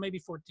 12, maybe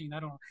 14, I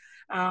don't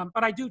know.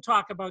 But I do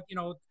talk about,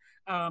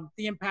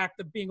 the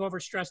impact of being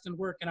overstressed in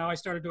work and how I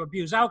started to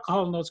abuse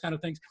alcohol and those kind of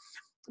things.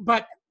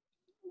 But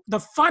the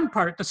fun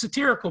part, the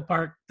satirical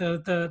part,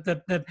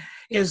 that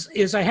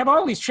is I have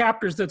all these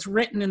chapters that's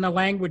written in the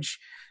language.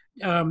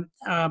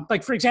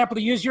 Like, for example,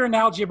 to use your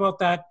analogy about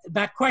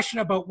that question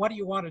about what do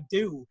you want to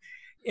do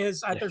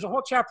is there's a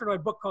whole chapter in my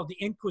book called The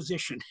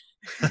Inquisition.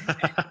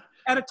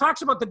 And it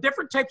talks about the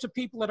different types of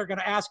people that are going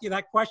to ask you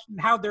that question,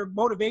 how their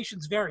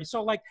motivations vary.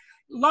 So like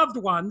loved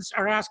ones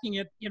are asking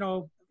it,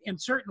 in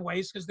certain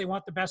ways because they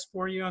want the best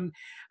for you. And,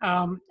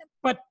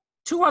 but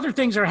two other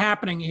things are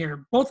happening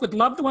here, both with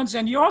loved ones.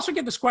 And you also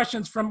get these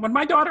questions from when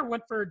my daughter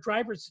went for a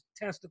driver's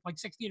test at like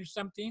 16 or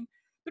 17,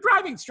 the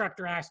driving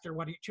instructor asked her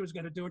what she was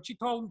going to do. And she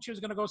told him she was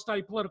going to go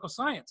study political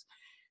science.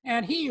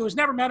 And he, who has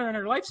never met her in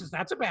her life, says,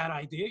 that's a bad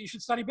idea. You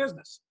should study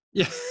business.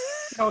 Yeah.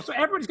 So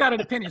everybody's got an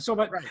opinion. So,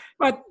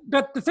 but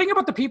the thing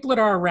about the people that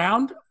are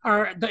around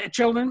are the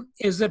children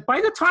is that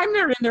by the time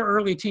they're in their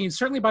early teens,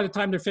 certainly by the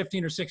time they're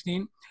 15 or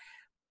 16,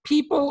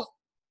 people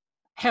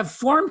have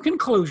formed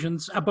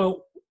conclusions about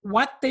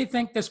what they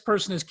think this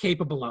person is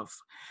capable of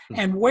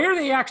and where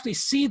they actually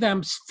see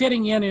them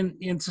fitting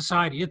in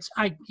society.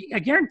 I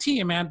guarantee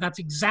you, man, that's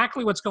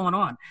exactly what's going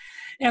on.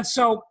 And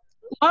so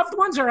loved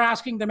ones are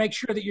asking to make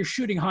sure that you're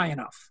shooting high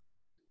enough.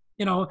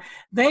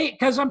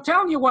 Because I'm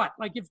telling you what,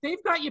 like if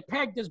they've got you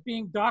pegged as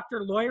being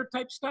doctor, lawyer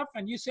type stuff,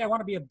 and you say, I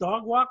want to be a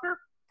dog walker,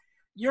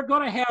 you're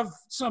going to have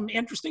some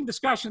interesting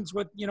discussions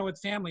with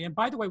family. And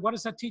by the way, what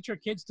does that teach our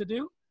kids to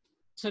do?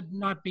 To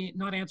not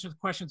answer the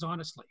questions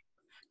honestly.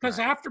 Because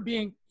after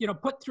being,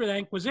 put through the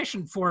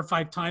Inquisition 4 or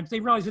 5 times, they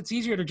realize it's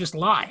easier to just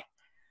lie.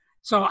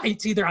 So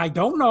it's either I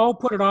don't know,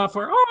 put it off,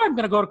 or, I'm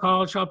going to go to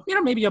college,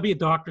 maybe I'll be a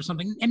doctor or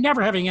something, and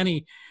never having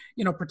any,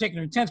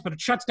 particular intent, but it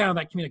shuts down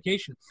that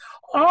communication.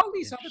 All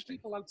these other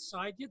people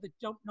outside you that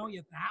don't know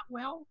you that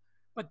well,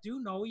 but do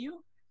know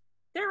you,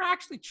 they're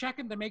actually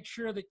checking to make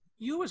sure that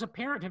you as a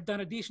parent have done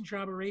a decent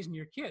job of raising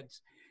your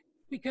kids,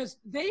 because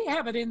they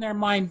have it in their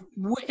mind,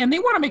 and they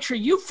want to make sure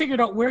you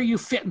figured out where you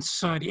fit in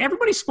society.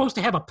 Everybody's supposed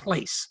to have a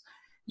place,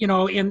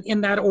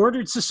 in that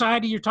ordered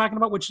society you're talking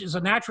about, which is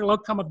a natural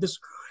outcome of this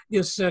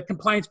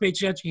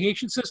compliance-based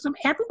education system.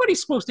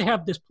 Everybody's supposed to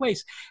have this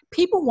place.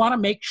 People want to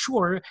make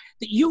sure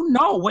that you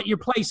know what your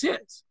place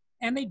is,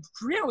 and they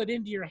drill it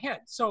into your head.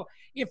 So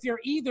if you're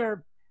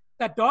either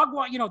that dog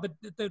walk,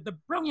 the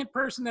brilliant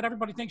person that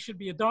everybody thinks should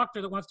be a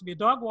doctor that wants to be a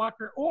dog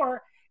walker,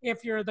 or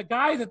if you're the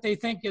guy that they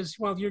think is,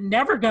 well, you're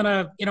never going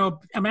to,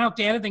 amount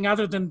to anything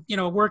other than,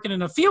 working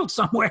in a field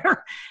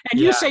somewhere,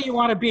 and you say you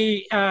want to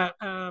be,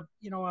 a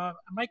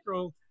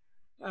micro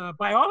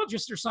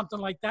biologist or something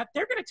like that,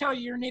 they're going to tell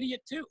you you're an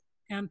idiot too.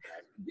 And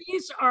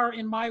these are,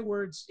 in my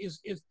words, is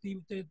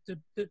the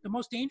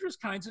most dangerous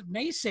kinds of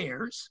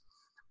naysayers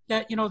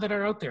that, that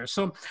are out there.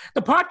 So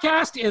the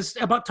podcast is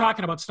about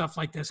talking about stuff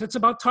like this. It's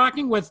about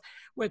talking with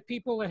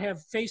people that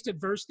have faced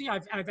adversity.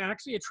 I've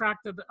actually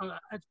attracted,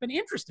 it's been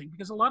interesting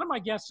because a lot of my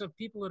guests are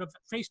people that have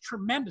faced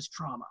tremendous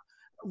trauma,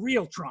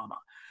 real trauma,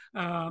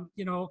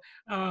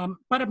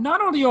 but have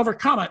not only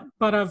overcome it,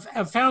 but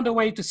have found a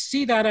way to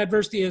see that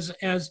adversity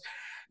as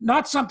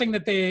not something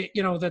that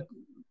that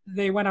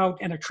they went out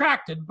and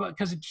attracted, but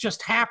because it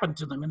just happened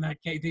to them in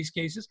these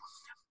cases.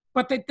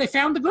 But they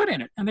found the good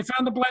in it, and they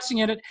found the blessing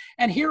in it.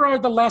 And here are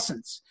the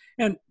lessons.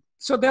 And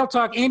so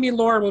Amy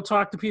Laura will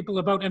talk to people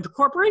about, and to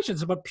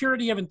corporations, about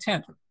purity of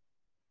intent.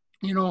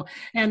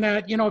 And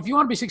that, if you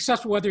want to be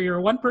successful, whether you're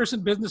a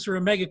one-person business or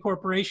a mega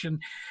corporation,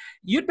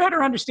 you'd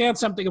better understand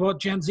something about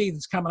Gen Z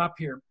that's coming up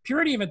here.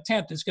 Purity of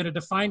intent is going to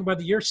define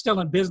whether you're still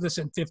in business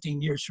in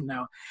 15 years from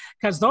now.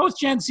 Because those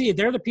Gen Z,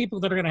 they're the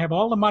people that are going to have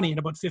all the money in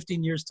about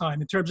 15 years'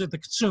 time in terms of the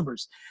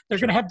consumers. They're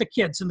going to have the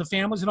kids and the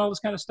families and all this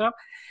kind of stuff.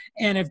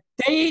 And if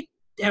they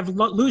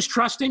lose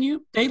trust in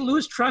you, they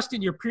lose trust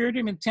in your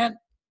purity of intent,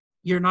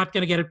 you're not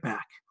going to get it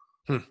back.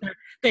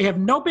 They have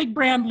no big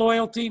brand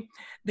loyalty.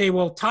 They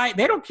don't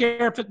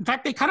care if in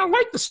fact, they kind of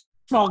like the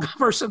small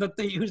person that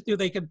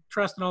they can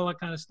trust and all that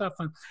kind of stuff.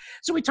 And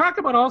so we talk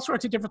about all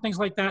sorts of different things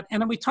like that.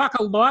 And then we talk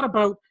a lot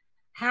about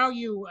how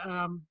you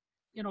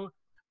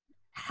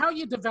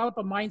develop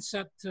a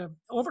mindset to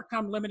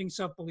overcome limiting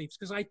self-beliefs.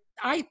 Because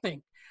I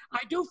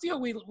do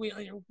feel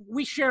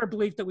we share a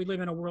belief that we live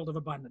in a world of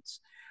abundance,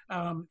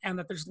 and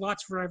that there's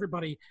lots for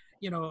everybody,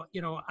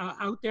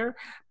 out there.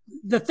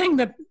 The thing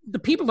that the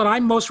people that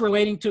I'm most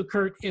relating to,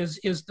 Curt, is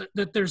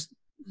that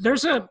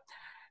there's a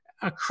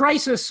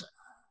crisis.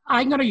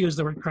 I'm going to use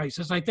the word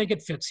crisis. I think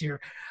it fits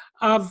here,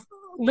 of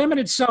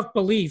limited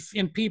self-belief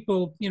in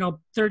people,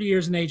 30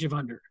 years in age of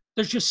under.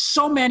 There's just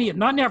so many,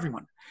 not in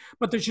everyone,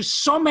 but there's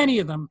just so many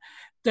of them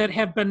that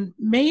have been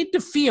made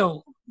to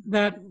feel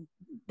that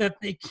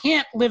they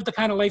can't live the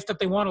kind of life that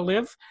they want to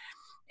live.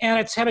 And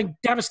it's having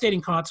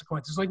devastating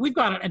consequences. Like we've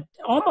got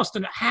almost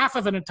half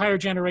of an entire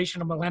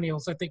generation of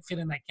millennials, I think, fit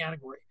in that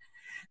category,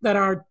 that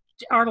are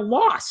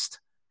lost,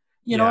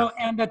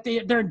 and that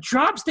they're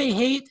jobs they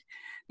hate.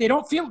 They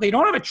don't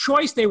have a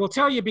choice. They will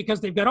tell you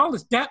because they've got all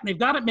this debt and they've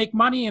got to make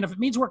money. And if it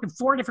means working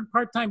 4 different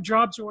part-time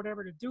jobs or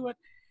whatever to do it,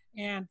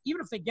 and even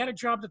if they get a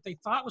job that they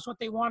thought was what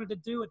they wanted to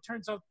do, it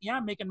turns out,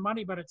 I'm making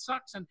money, but it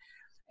sucks.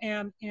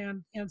 And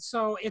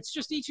so it's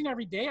just each and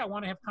every day I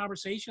want to have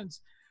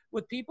conversations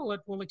with people that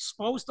will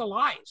expose the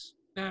lies,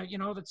 that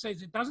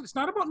says it's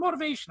not about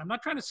motivation. I'm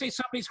not trying to say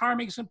somebody's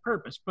harming us on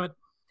purpose, but,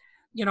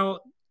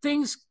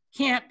 things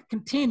can't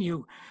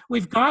continue.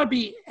 We've got to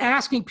be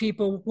asking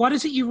people, what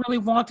is it you really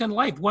want in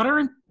life?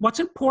 What's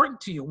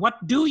important to you?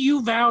 What do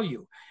you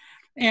value?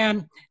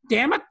 And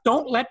damn it,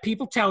 don't let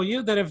people tell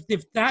you that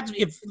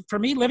if for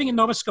me, living in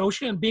Nova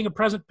Scotia and being a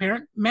present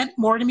parent meant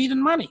more to me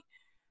than money.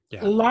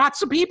 Yeah.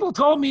 Lots of people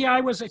told me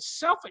I was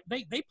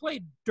they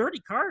played dirty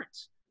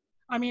cards.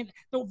 I mean,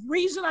 the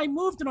reason I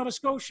moved to Nova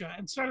Scotia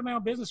and started my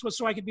own business was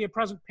so I could be a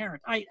present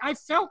parent. I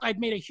felt I'd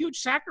made a huge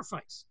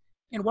sacrifice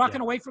in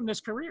walking away from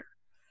this career.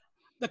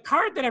 The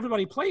card that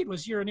everybody played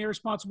was you're an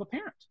irresponsible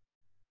parent.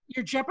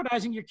 You're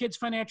jeopardizing your kid's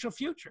financial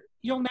future.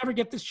 You'll never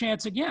get this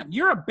chance again.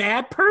 You're a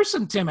bad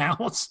person, Tim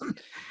Alison.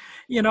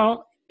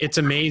 It's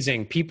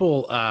amazing.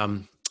 People,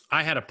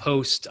 I had a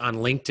post on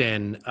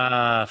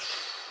LinkedIn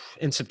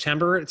in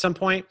September at some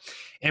point,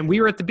 and we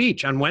were at the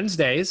beach on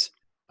Wednesdays.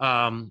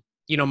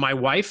 My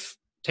wife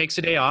takes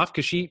a day off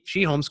because she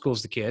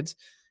homeschools the kids,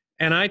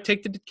 and I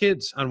take the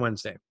kids on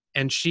Wednesday,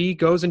 and she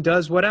goes and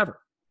does whatever.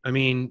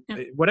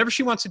 Whatever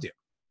she wants to do.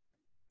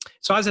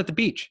 So I was at the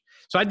beach.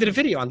 So I did a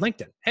video on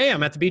LinkedIn. Hey,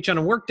 I'm at the beach on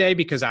a work day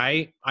because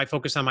I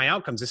focus on my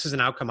outcomes. This is an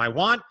outcome I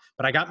want,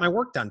 but I got my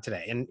work done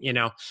today. And,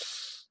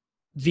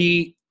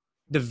 the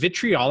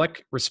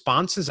vitriolic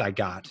responses I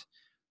got,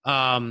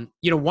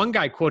 one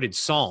guy quoted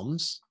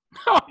Psalms.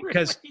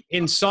 Because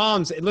in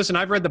Psalms, listen,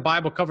 I've read the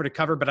Bible cover to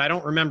cover, but I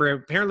don't remember.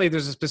 Apparently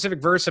there's a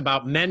specific verse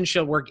about men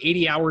shall work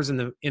 80 hours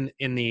or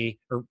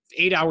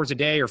 8 hours a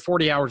day or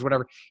 40 hours,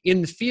 whatever,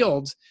 in the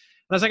fields.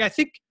 And I was like,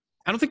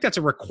 I don't think that's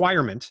a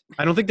requirement.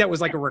 I don't think that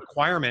was like a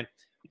requirement.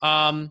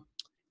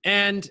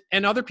 And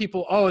other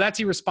people, that's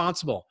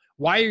irresponsible.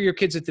 Why are your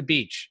kids at the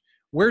beach?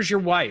 Where's your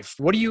wife?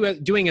 What are you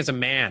doing as a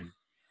man?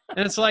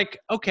 And it's like,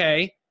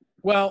 okay,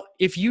 well,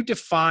 if you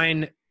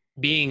define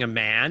being a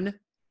man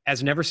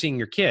as never seeing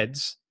your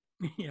kids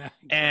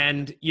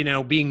and,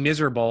 being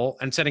miserable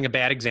and setting a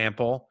bad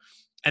example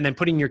and then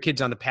putting your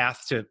kids on the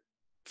path to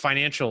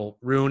financial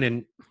ruin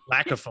and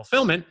lack of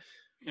fulfillment,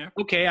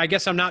 okay, I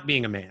guess I'm not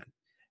being a man.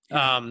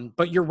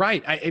 But you're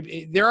right.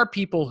 There are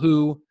people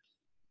who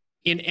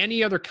in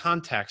any other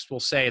context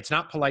will say it's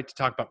not polite to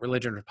talk about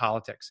religion or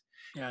politics.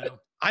 Yeah,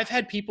 I've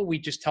had people, we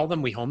just tell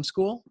them we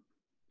homeschool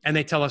and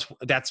they tell us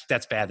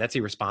that's bad. That's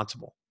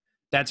irresponsible.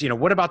 That's,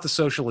 what about the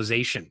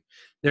socialization?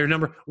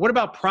 What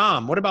about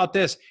prom? What about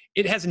this?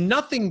 It has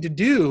nothing to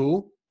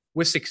do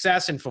with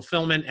success and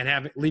fulfillment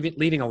and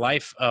leading a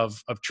life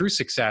of true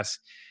success.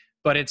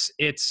 But it's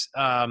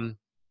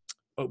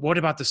what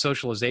about the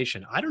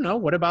socialization? I don't know.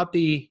 What about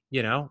the,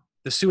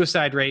 the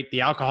suicide rate,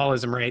 the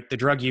alcoholism rate, the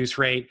drug use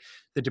rate,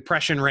 the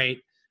depression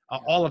rate,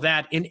 all of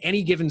that in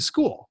any given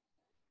school.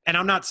 And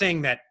I'm not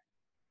saying that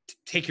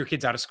take your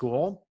kids out of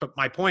school, but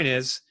my point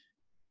is,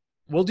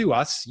 we'll do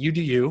us, you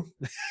do you,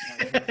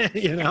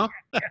 you know?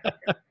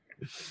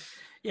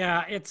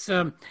 Yeah, it's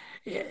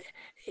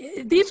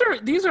these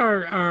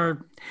are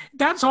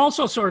that's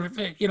also sort of,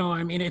 you know,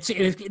 I mean,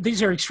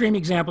 these are extreme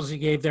examples you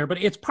gave there,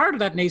 but it's part of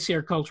that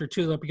naysayer culture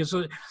too, though, because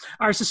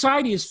our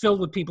society is filled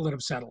with people that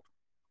have settled,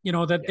 you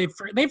know, that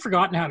they've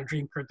forgotten how to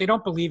dream, Curt. They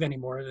don't believe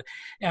anymore.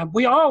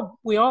 We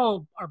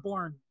all are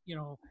born, you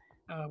know,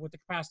 with the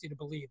capacity to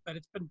believe, but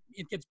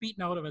it gets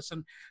beaten out of us.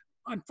 And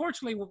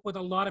unfortunately, with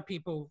a lot of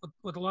people,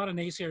 with a lot of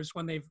naysayers,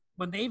 when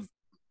they've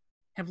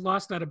have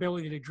lost that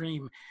ability to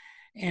dream,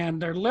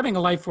 and they're living a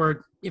life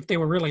where, if they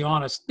were really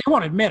honest, they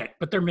won't admit it,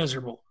 but they're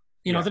miserable.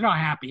 You know, they're not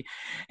happy.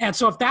 And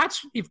so if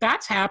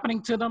that's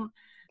happening to them,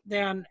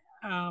 then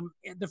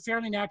the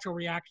fairly natural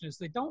reaction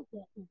is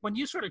when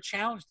you sort of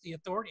challenge the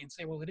authority and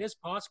say, well, it is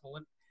possible,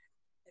 and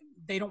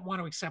they don't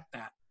want to accept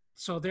that.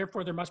 So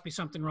therefore, there must be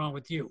something wrong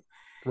with you.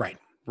 Right.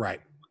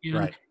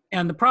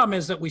 And the problem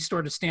is that we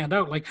sort of stand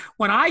out. Like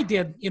when I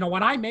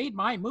made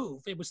my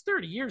move, it was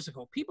 30 years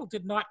ago. People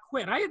did not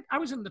quit. I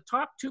was in the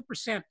top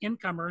 2%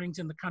 income earnings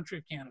in the country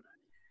of Canada,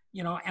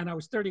 you know, and I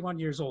was 31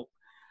 years old.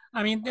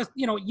 I mean,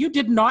 you know, you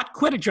did not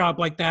quit a job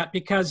like that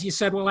because you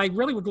said, well, I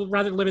really would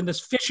rather live in this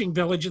fishing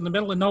village in the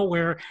middle of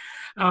nowhere.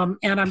 And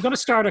I'm going to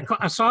start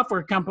a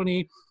software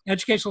company,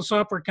 educational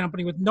software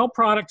company with no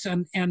products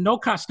and no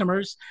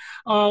customers.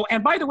 Oh,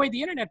 and by the way,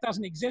 the internet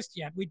doesn't exist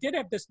yet. We did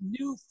have this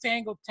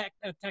newfangled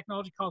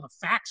technology called a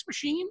fax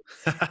machine.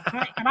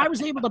 And I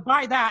was able to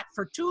buy that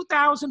for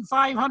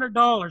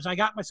 $2,500. I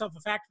got myself a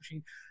fax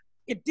machine.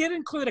 It did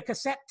include a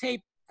cassette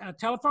tape, a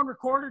telephone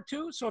recorder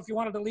too. So if you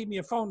wanted to leave me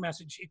a phone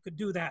message, you could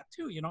do that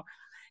too, you know.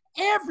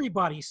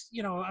 Everybody's,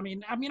 you know, I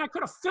mean, I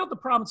could have filled the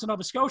province of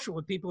Nova Scotia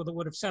with people that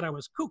would have said I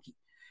was kooky.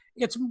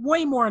 It's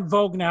way more in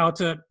vogue now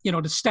to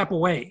step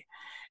away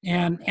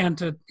and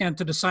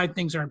to decide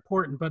things are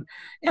important.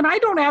 And I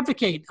don't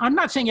advocate, I'm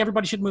not saying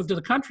everybody should move to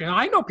the country.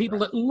 I know people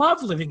that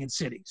love living in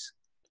cities,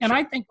 and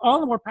I think all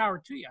the more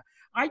power to you.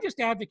 I just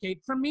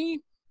advocate, for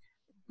me,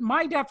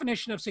 my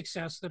definition of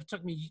success that it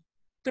took me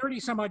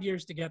 30 some odd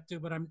years to get to,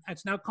 but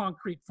it's now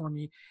concrete for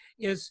me,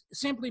 is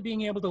simply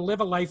being able to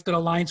live a life that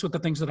aligns with the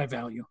things that I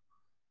value.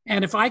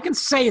 And if I can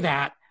say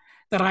that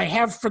I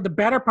have, for the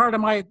better part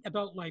of my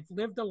adult life,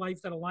 lived a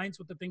life that aligns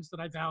with the things that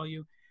I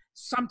value.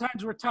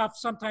 Sometimes we're tough,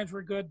 sometimes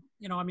we're good.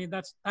 You know, I mean,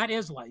 that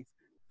is life.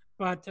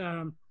 But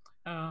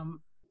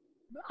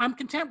I'm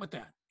content with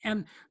that.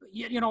 And,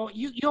 you know,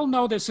 you'll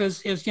know this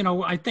as, you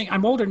know, I think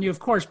I'm older than you, of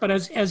course, but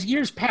as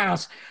years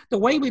pass, the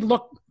way we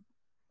look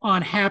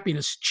on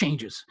happiness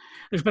changes.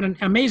 There's been an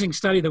amazing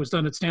study that was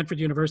done at Stanford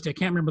University. I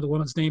can't remember the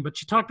woman's name, but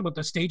she talked about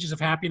the stages of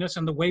happiness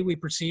and the way we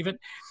perceive it.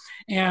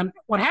 And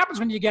what happens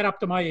when you get up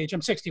to my age,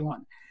 I'm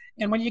 61.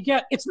 And when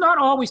it's not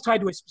always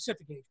tied to a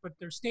specific age, but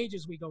there's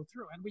stages we go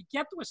through. And we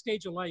get to a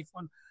stage of life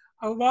when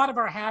a lot of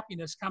our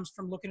happiness comes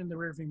from looking in the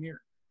rearview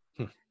mirror.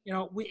 You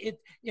know,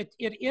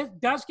 it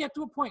does get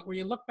to a point where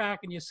you look back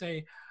and you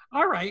say,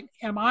 all right,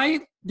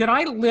 did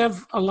I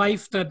live a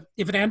life that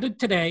if it ended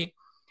today,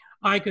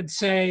 I could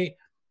say,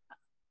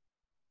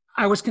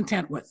 I was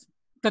content with,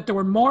 that there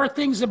were more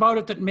things about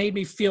it that made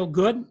me feel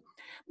good.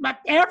 But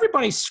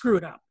everybody's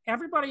screwed up.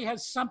 Everybody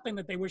has something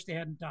that they wish they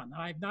hadn't done.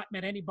 I've not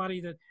met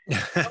anybody that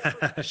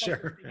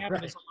sure,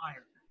 right. Is a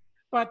liar.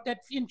 But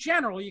that in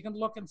general, you can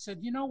look and say,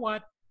 you know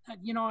what,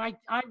 you know, I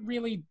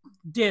really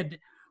did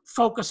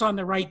focus on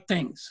the right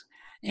things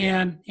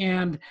and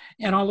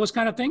all those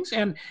kind of things.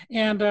 And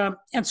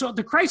so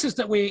the crisis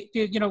that we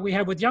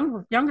have with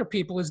younger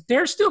people is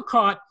they're still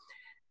caught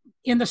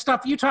in the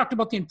stuff you talked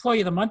about, the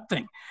employee of the month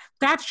thing.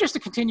 That's just a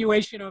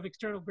continuation of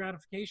external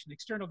gratification,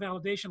 external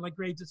validation, like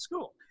grades at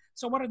school.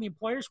 So what do the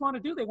employers want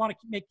to do? They want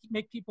to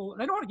make people,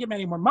 they don't want to give them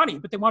any more money,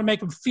 but they want to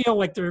make them feel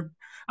like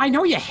I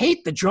know you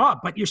hate the job,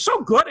 but you're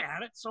so good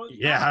at it. So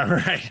yeah,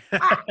 right.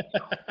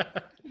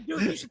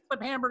 You should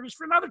flip hamburgers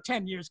for another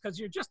 10 years because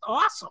you're just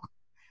awesome.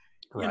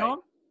 Right. You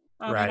know?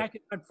 Right.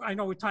 I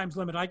know with time's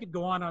limited, I could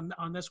go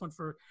on this one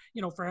for,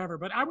 you know, forever,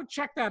 but I would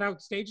check that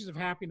out. Stages of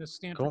Happiness,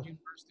 Stanford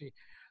University.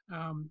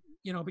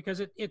 You know,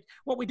 because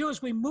what we do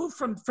is we move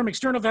from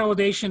external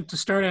validation to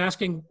start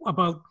asking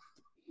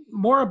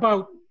more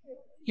about,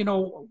 you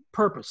know,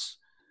 purpose.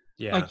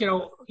 Yeah. Like, you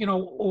know,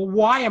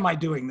 why am I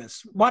doing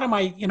this? What am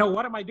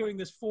I doing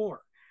this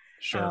for?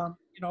 Sure.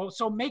 You know,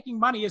 so making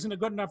money isn't a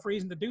good enough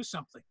reason to do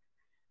something.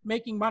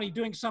 Making money,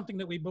 doing something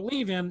that we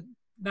believe in,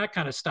 that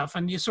kind of stuff.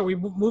 And so we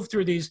move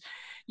through these,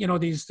 you know,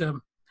 these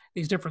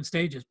different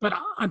stages. But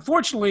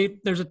unfortunately,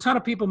 there's a ton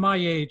of people my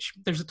age.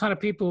 There's a ton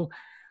of people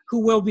who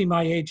will be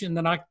my age in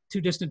the not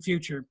too distant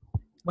future.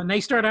 When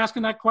they start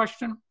asking that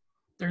question,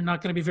 they're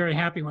not going to be very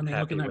happy when they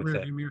look in that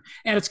rearview mirror.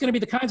 And it's going to be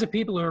the kinds of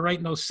people who are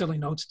writing those silly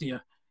notes to you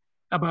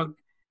about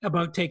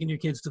taking your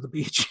kids to the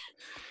beach.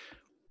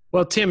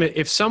 Well, Tim,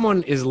 if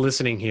someone is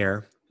listening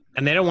here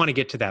and they don't want to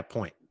get to that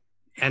point,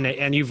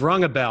 and you've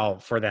rung a bell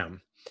for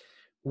them,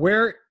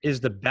 where is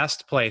the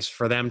best place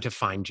for them to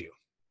find you?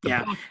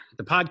 Yeah.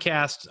 The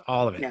podcast,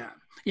 all of it. Yeah.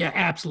 Yeah,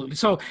 absolutely.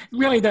 So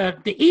really the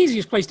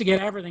easiest place to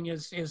get everything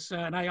is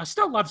and I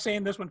still love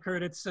saying this one,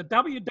 Curt, it's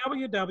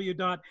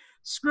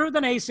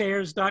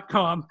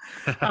www.screwthenaysayers.com.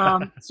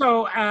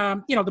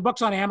 The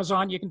book's on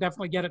Amazon. You can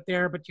definitely get it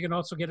there, but you can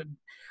also get it,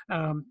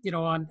 on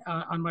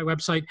my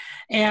website.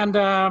 And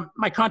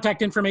my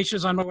contact information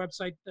is on my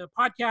website. The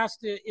podcast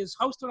is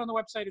hosted on the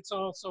website. It's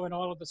also in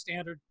all of the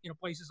standard,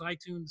 places,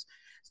 iTunes,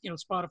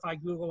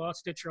 Spotify, Google,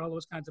 Stitcher, all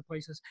those kinds of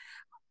places.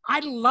 I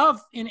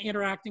love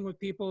interacting with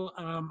people.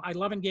 I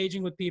love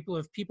engaging with people.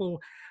 If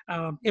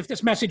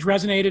this message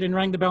resonated and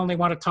rang the bell and they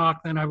want to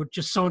talk, then I would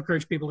just so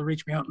encourage people to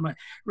reach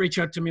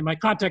out to me. My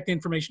contact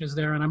information is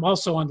there, and I'm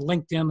also on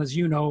LinkedIn, as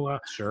you know.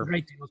 Sure.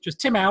 Great deal. Just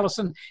Tim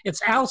Alison.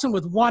 It's Alison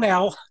with one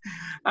L.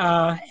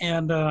 Love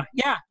to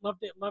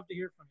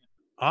hear from you.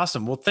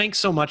 Awesome. Well, thanks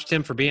so much,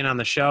 Tim, for being on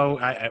the show.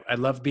 I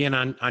love being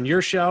on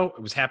your show. I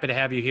was happy to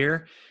have you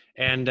here,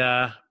 and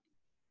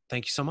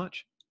thank you so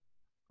much.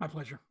 My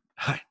pleasure.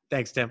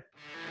 Thanks, Tim.